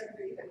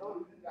effectively a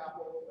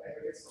non-renewable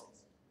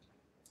resource.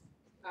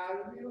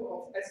 A review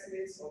of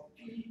estimates of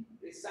P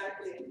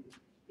recycling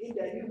in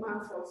the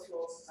human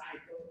phosphorus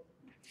cycle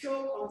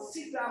show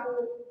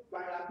considerable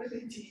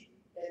variability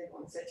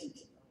and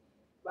uncertainty.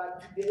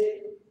 But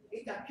today,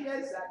 it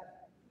appears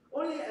that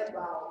only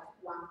about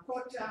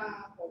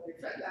 1/4 of the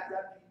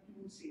fertilizer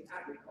used in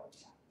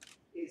agriculture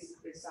is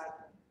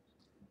recycled.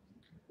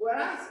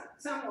 Whereas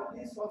some of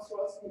these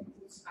phosphorus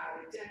inputs are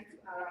returned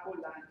to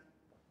arable land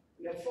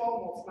in the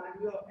form of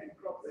manure and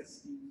crop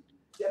residue,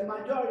 the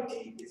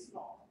majority is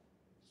not.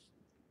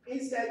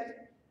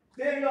 Instead,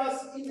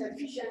 various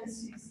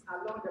inefficiencies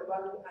along the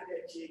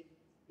value-added chain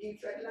in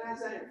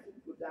fertilizer and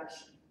food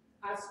production,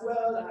 as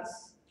well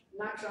as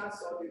natural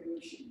soil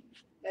erosion,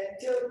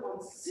 entail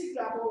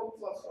considerable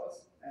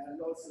phosphorus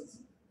losses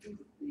to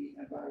the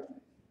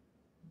environment.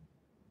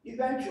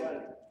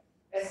 Eventually,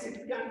 a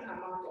significant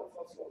amount of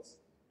phosphorus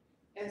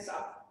ends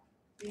up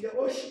in the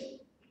ocean.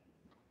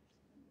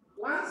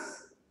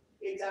 Once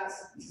it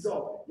has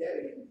dissolved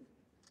therein,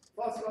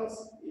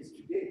 phosphorus is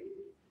today,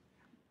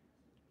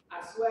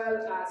 as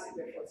well as in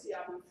the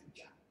foreseeable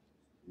future,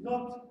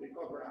 not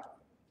recoverable.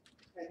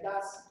 and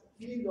thus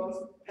be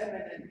lost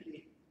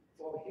permanently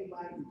for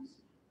human use.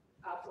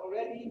 I've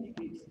already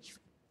indicated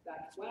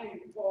that when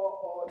you pour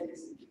all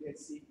this into the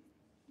sea,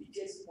 it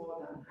takes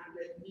more than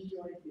 100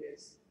 million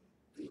years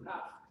to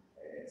have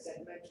a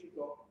sedimentary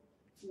rock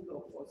full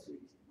of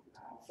phosphate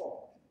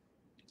formed.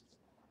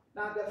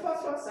 Now, the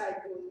phosphorus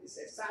cycle is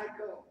a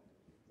cycle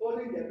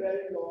only the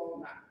very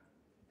long run,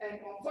 and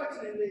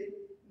unfortunately,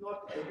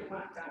 not a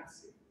human time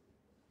scale.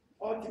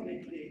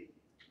 Ultimately,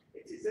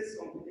 it is this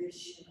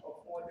combination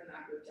of modern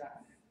agriculture,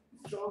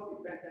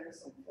 strong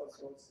dependence on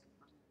phosphorus,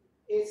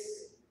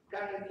 its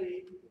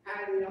currently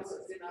highly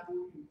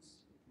unsustainable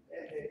use,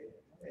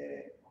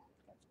 and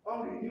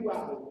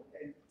unrenewable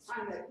and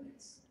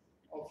finiteness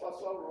of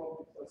phosphorus raw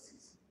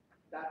resources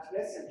that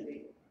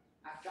recently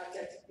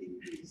attracted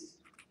increased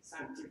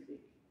scientific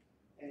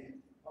and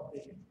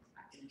public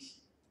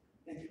attention.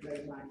 Thank you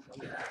very much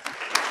for your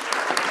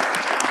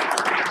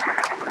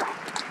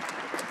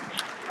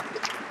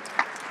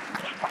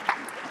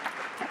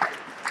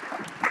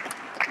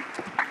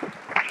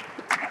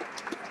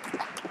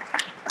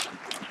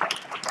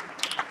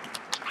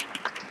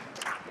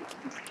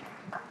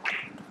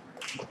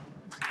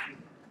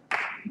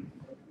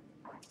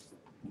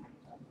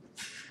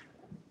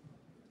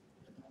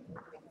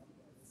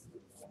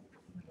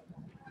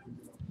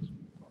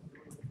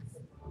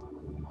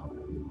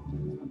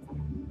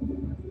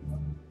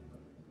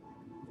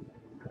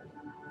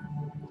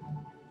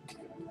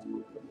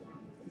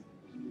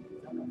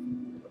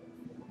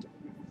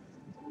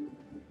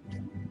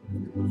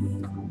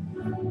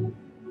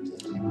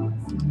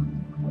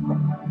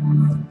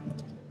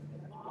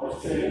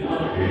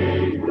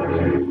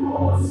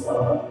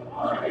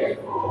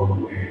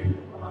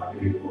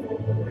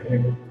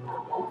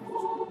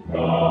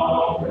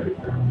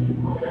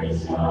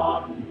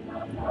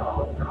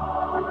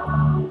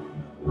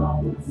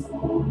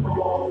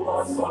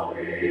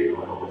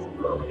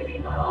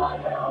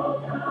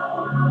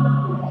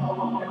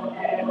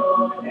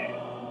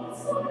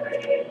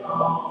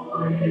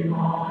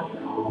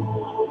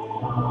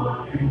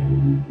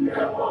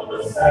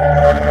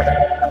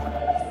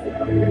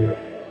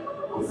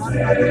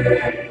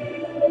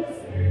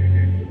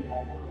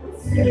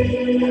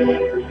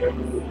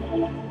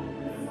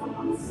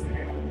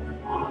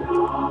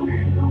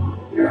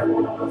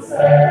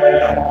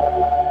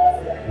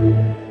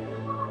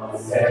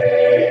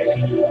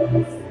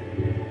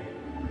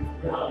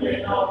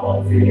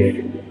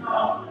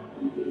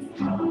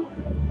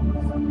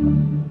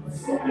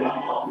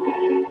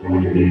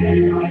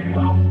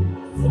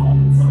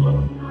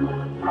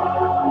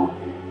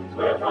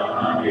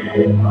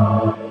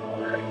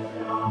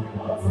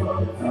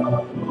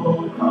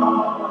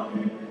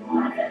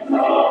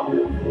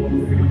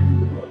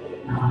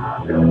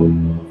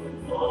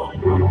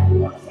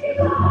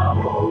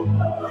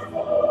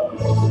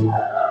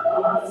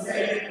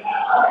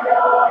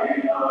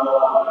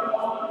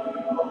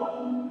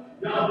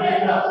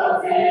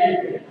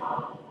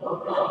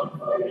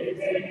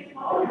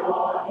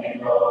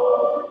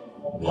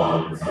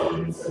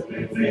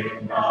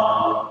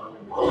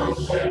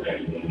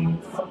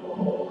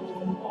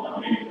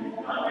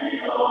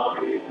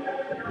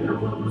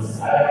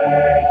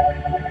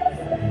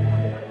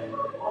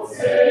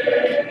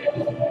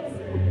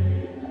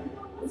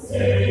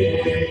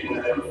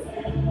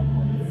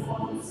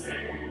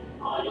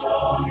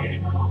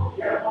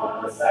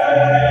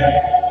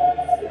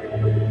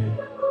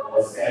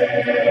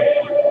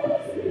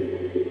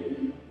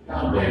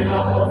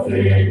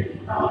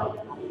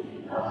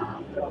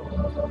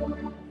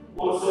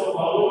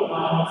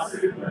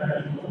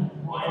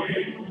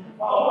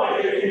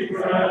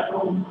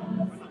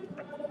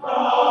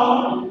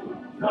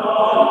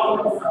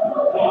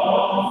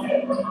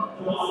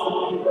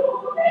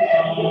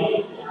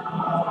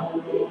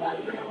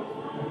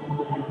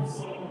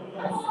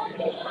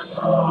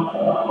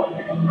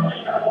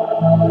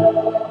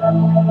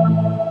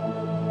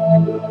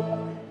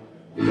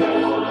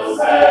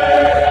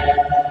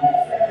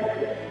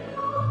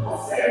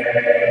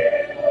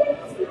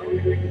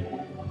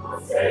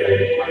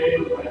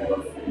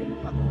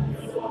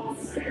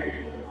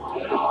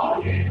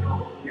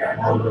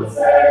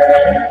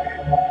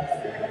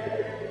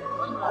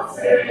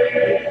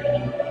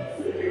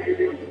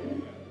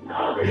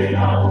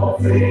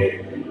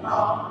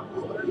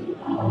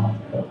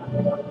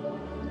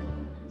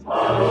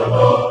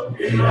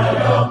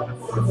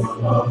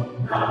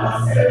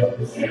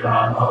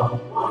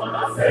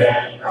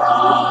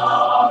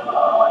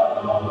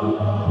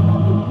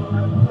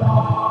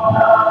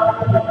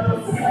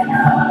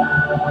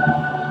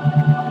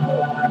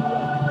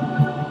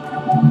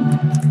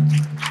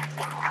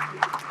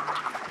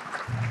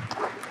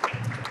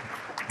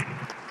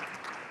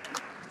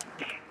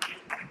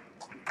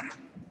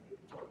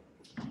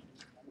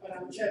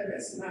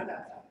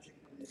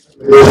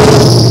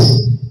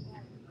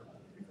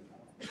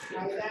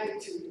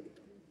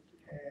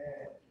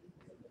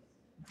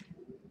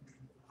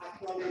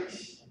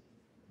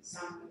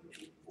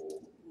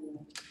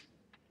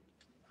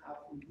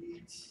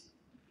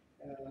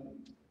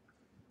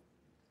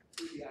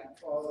at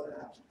all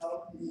have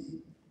helped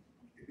me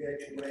to get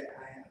to where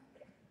I am.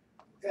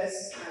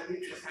 First, I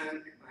need to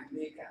thank my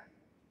Maker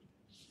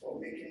for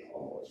making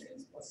all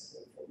things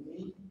possible for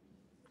me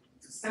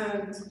to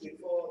stand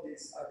before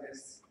this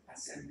August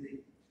Assembly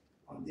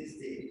on this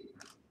day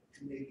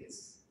to make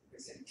its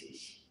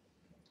presentation.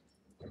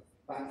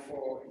 But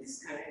for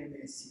his kind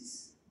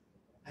mercies,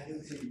 I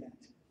don't think that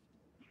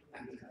I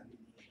would have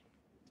been here.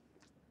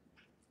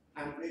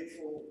 I'm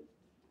grateful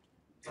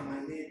to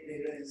my late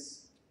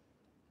parents,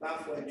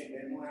 Prof.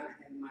 Owusu-Bennoah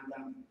and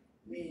Madam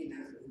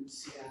Mina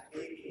Usia,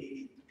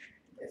 aka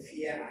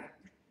Efia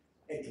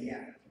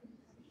Edia,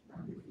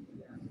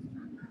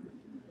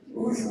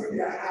 who through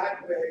their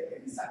hard work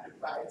and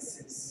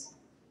sacrifices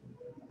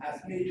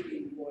have made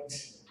me what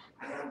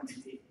I am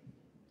today.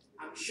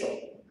 I'm sure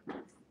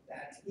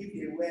that if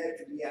they were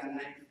to be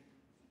alive,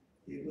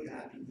 they would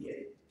have been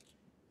here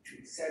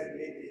to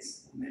celebrate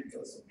this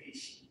momentous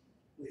occasion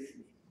with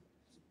me.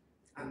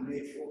 I'm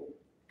grateful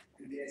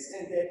to the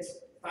extended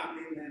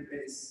family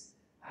members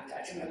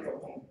at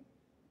Inaugural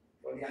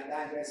for their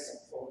diverse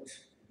support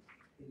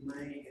in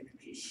my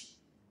education.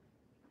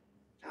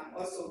 I'm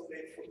also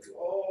grateful to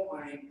all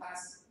my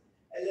past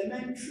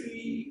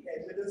elementary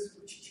and middle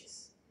school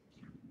teachers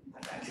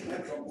at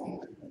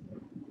Inaugural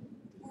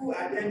who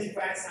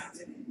identified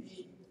something in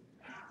me,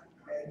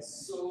 and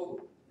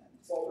so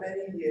for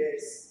many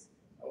years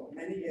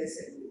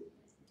ago,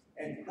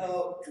 and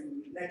helped to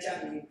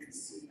nurture me to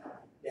see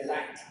the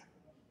light.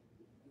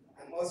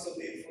 I'm also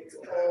grateful to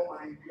all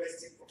my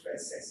university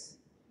professors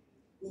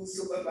who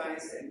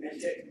supervised and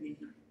mentored me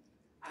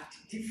at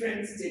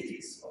different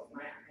stages of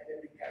my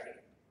academic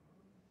career.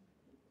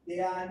 They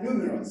are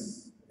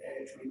numerous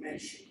to be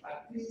mentioned,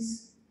 but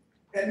please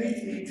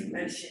permit me to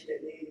mention the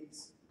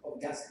names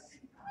of just a few.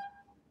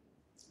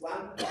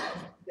 One,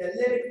 the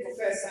late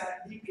Professor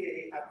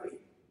D.K. Akwe,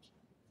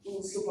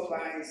 who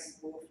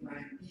supervised both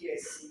my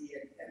BSc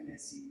and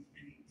MSc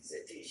degree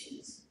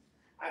dissertations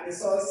at the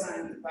Soil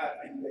Science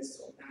Department,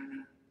 University of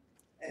Ghana,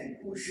 and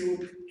who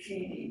showed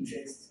keen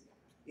interest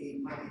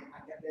in my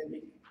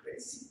academic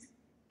pursuit.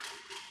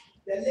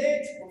 The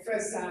late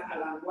Professor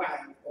Alan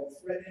White of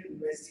Reading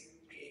University,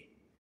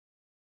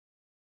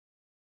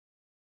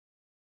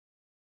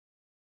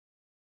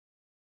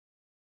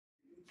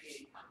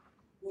 UK,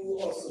 who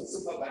also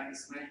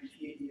supervised my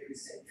PhD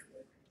research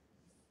work.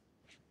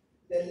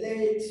 The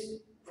late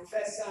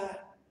Professor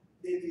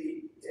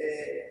David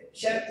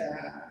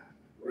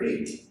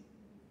Reed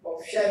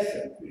of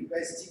Sheffield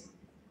University,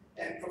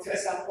 and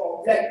Professor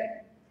Paul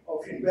Black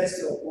of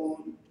University of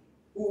Bonn,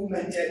 who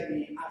mentored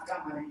me after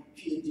my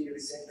PhD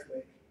research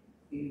work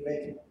in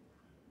Reading.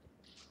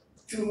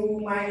 To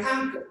my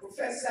uncle,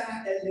 Professor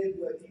L.A.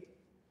 Gwadi,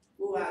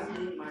 who has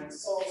been my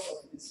source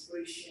of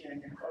inspiration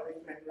and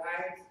encouragement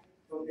right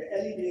from the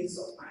early days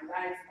of my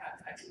life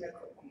at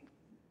Inaugural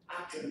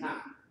up to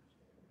now.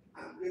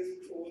 I'm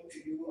grateful to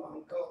you,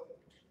 Uncle,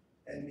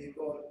 and may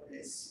God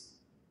bless you.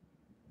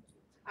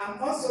 I'm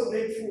also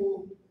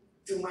grateful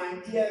to my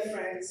dear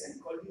friends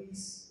and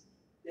colleagues,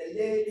 the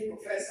late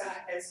Professor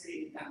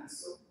S.K.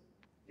 Danso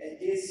and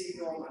J.C.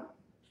 Norman,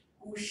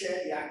 who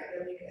shared their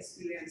academic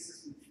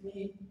experiences with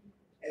me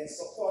and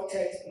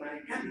supported my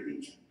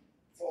candidature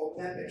for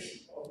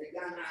membership of the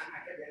Ghana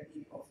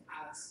Academy of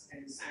Arts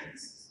and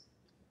Sciences.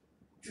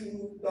 To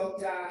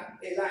Dr.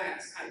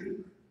 Elias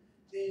Ayuk,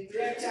 the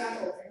director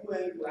of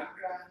UN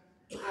Accra,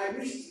 I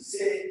wish to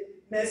say,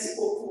 merci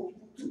beaucoup.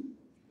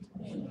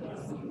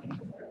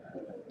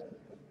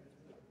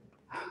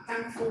 I'm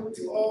thankful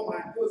to all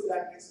my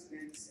postgraduate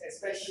students,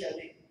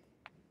 especially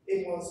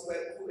Amos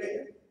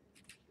Wekuede,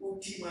 who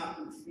team up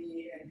with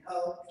me and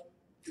helped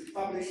to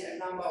publish a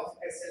number of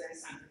excellent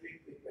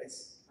scientific papers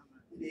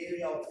in the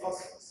area of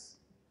phosphorus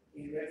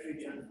in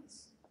reference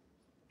journals.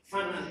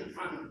 Finally,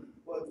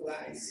 what do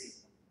I say?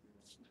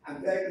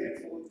 I'm very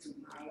grateful to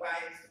my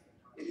wife,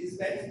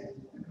 Elizabeth,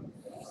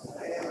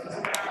 and my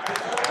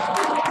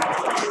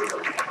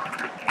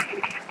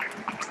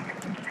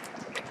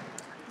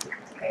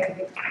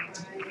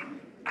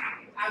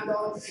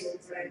adult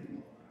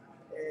children,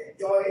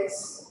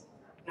 Joyce,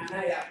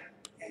 Nanaya,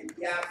 and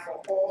Dia,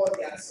 for all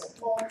their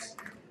support,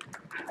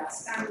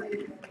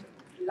 understanding,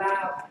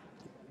 love,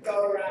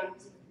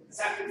 tolerance,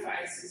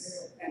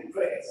 sacrifices, and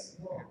prayers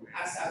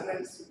as I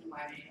went through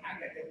my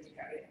academic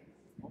career.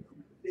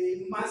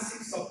 The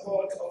massive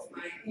support of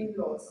my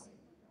in-laws,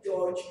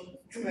 George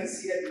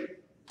Chumesielu,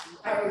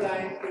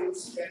 Caroline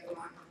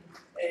Owusu-Bennoah,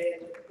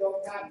 and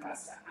Dr.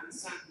 Pastor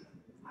Ansan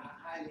are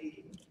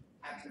highly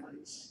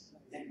acknowledged.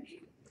 Thank you.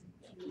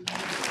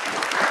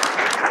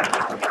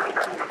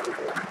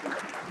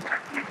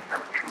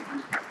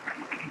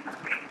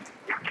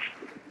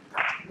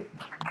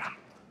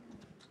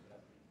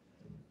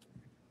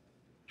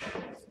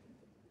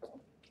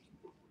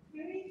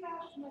 Very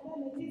much,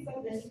 Madam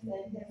Elizabeth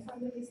and the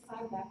family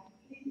stand up,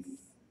 please.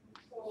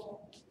 For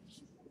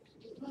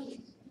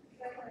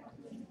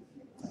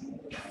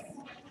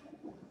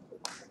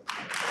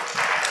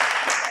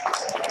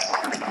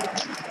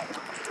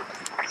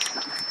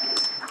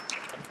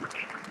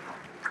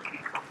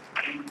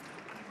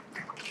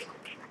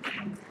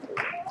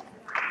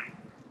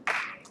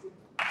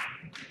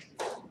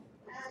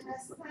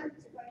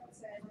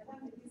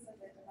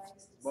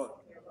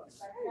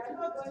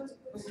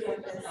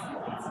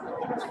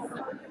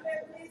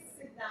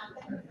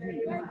Thank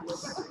you very much.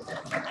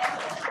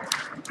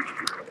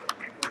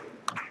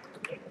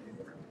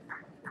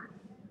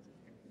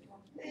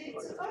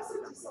 And also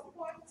to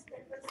support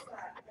Professor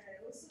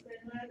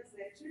Owusu-Bennoah is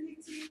the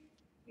Trinity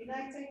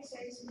United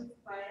Church Youth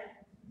Choir,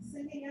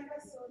 singing ever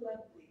so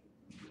lovely.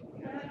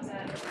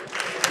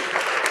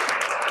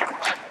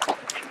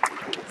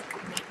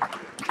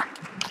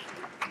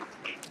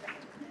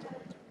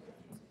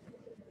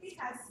 He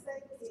has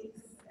said this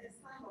as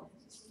time of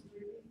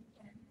teaching.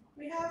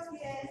 We have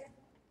here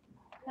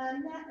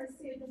Nana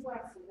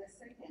Eseduwafu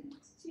II,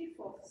 Chief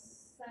of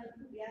San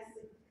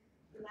Biasi,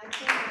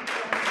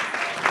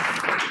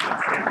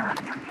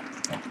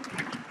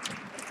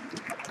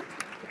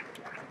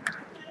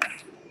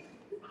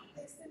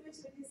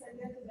 distinguished ladies and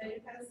gentlemen,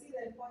 you can see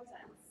the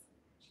importance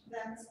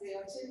that the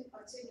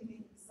Ochimini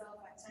himself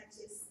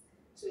attaches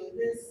to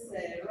this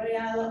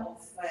royal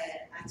of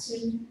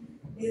Achim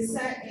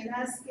in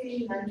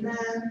asking Nana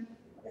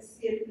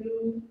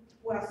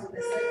Eseduwafu II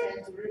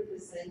to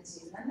represent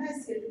him. Nana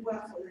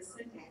Eseduwafu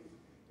II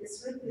is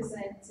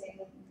representing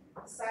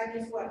Sadi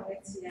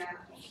Fuametia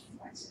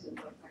of Achim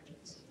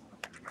locality.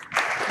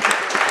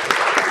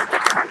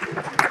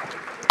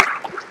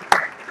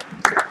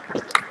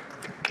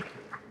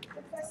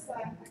 Professor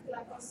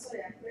Akila,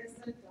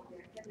 President of the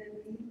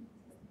Academy,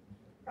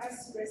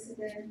 past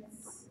presidents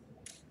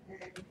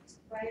and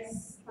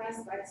past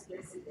vice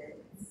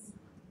presidents,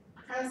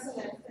 council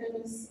and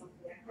fellows of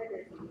the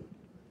Academy,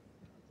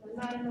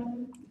 Manano,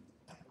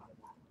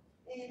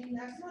 in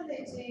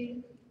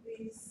acknowledging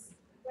these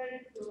very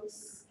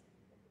close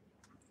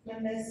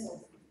members of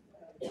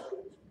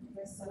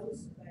Professor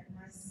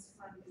Owusu-Bennoah's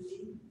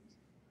family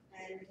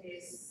and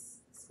his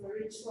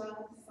spiritual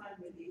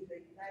family, the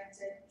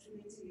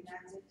Trinity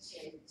United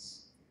Church,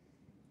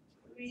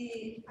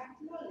 we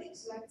acknowledge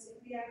that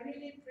we are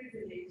really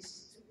privileged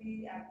to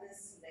be at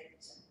this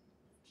lecture.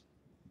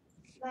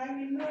 Now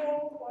we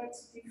know what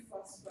big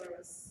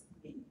phosphorus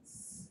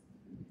means.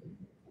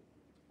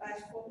 But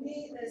for me,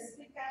 the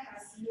speaker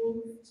has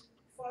moved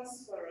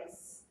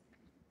phosphorus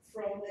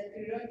from the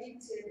periodic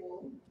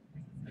table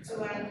to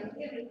an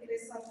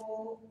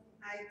irreplaceable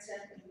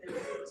item in the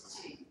food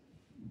chain.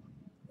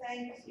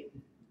 Thank you.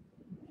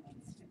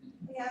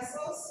 He has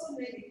also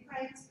made it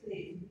quite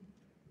plain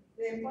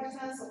the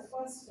importance of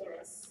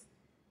phosphorus,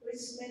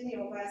 which many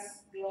of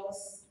us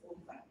gloss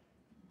over.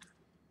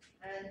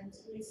 And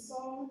we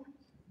saw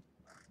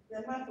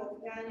the map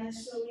of Ghana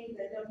showing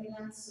the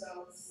dominant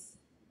soils.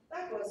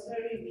 That was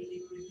very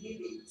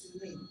revealing to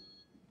me.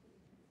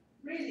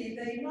 Really,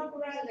 the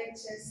inaugural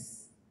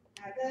lectures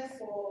are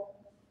therefore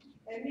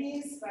a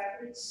means by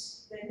which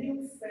the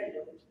new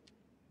fellow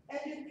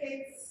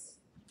educates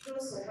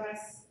those of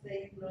us,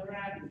 the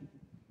ignorant,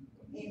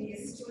 in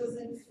his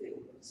chosen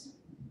field.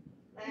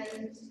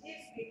 And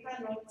if we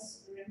cannot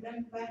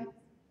remember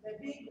the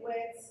big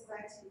words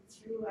that he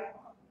threw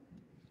up,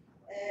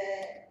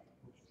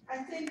 I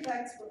think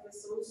that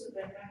Professor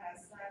Owusu-Bennoah has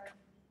done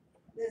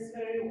this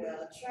very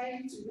well,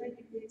 trying to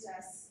educate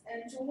us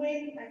and to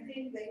win, I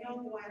think, the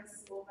young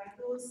ones over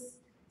those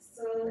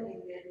still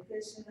in the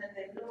education and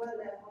the lower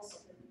levels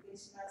of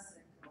educational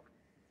sector,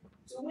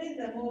 to win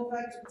them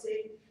over to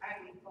take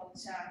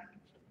agriculture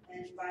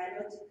and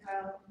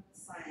biological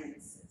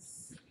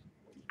sciences.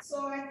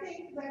 So I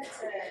think that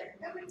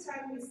every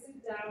time we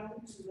sit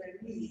down to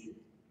a meal,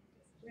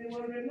 we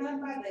will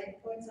remember the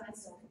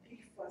importance of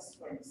peak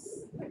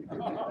phosphorus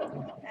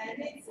and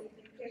its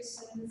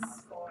implications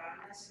for our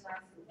national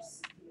food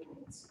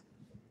security.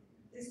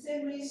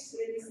 Distinguished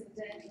ladies and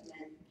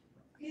gentlemen,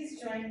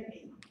 please join me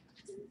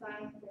to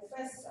thank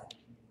Professor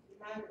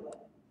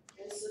Inaugural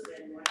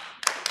Owusu-Bennoah.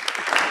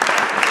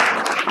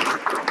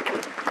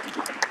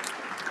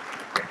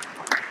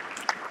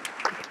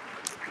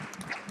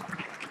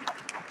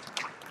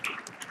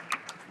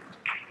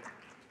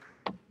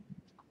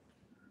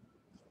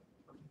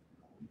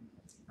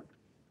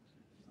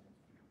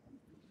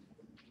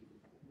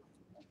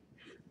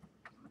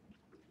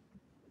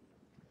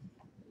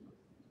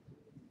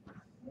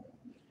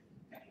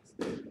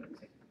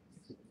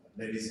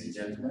 Ladies and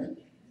gentlemen,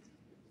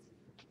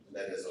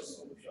 let us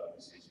also show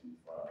appreciation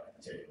for our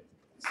chair.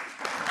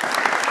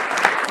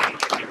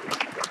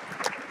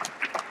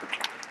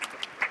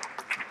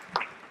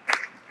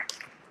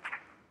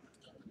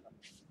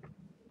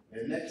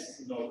 The next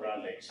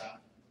inaugural lecture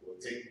will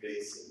take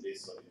place in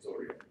this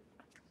auditorium.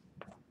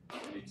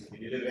 And it will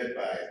be delivered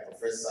by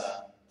Professor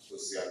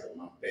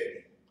Owusu-Bennoah.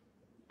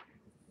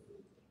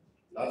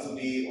 That will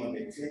be on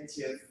the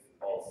 20th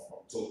of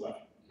October.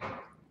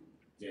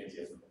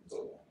 20th of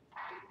October.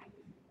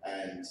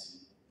 And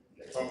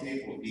the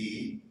topic will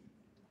be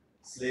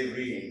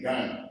slavery in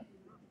Ghana,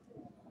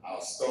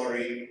 our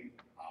story,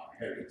 our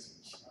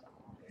heritage.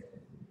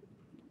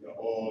 You're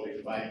all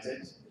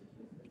invited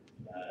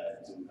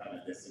to come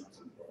and listen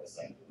to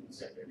Professor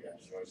Owusu-Bennoah. I'm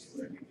sure she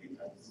will educate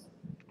us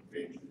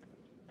greatly.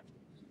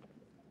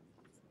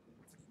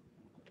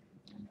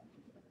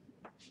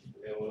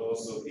 There will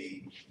also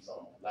be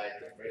some light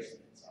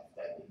refreshments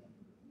after the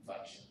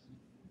function.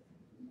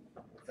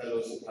 The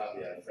fellows will have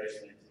their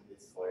refreshments in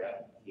this foyer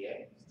here.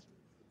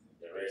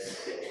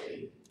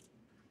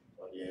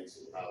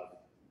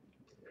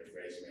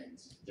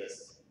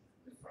 just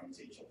the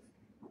frontage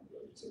of the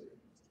auditorium.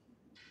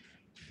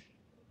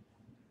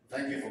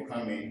 Thank you for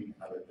coming.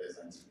 Have a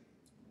pleasant day.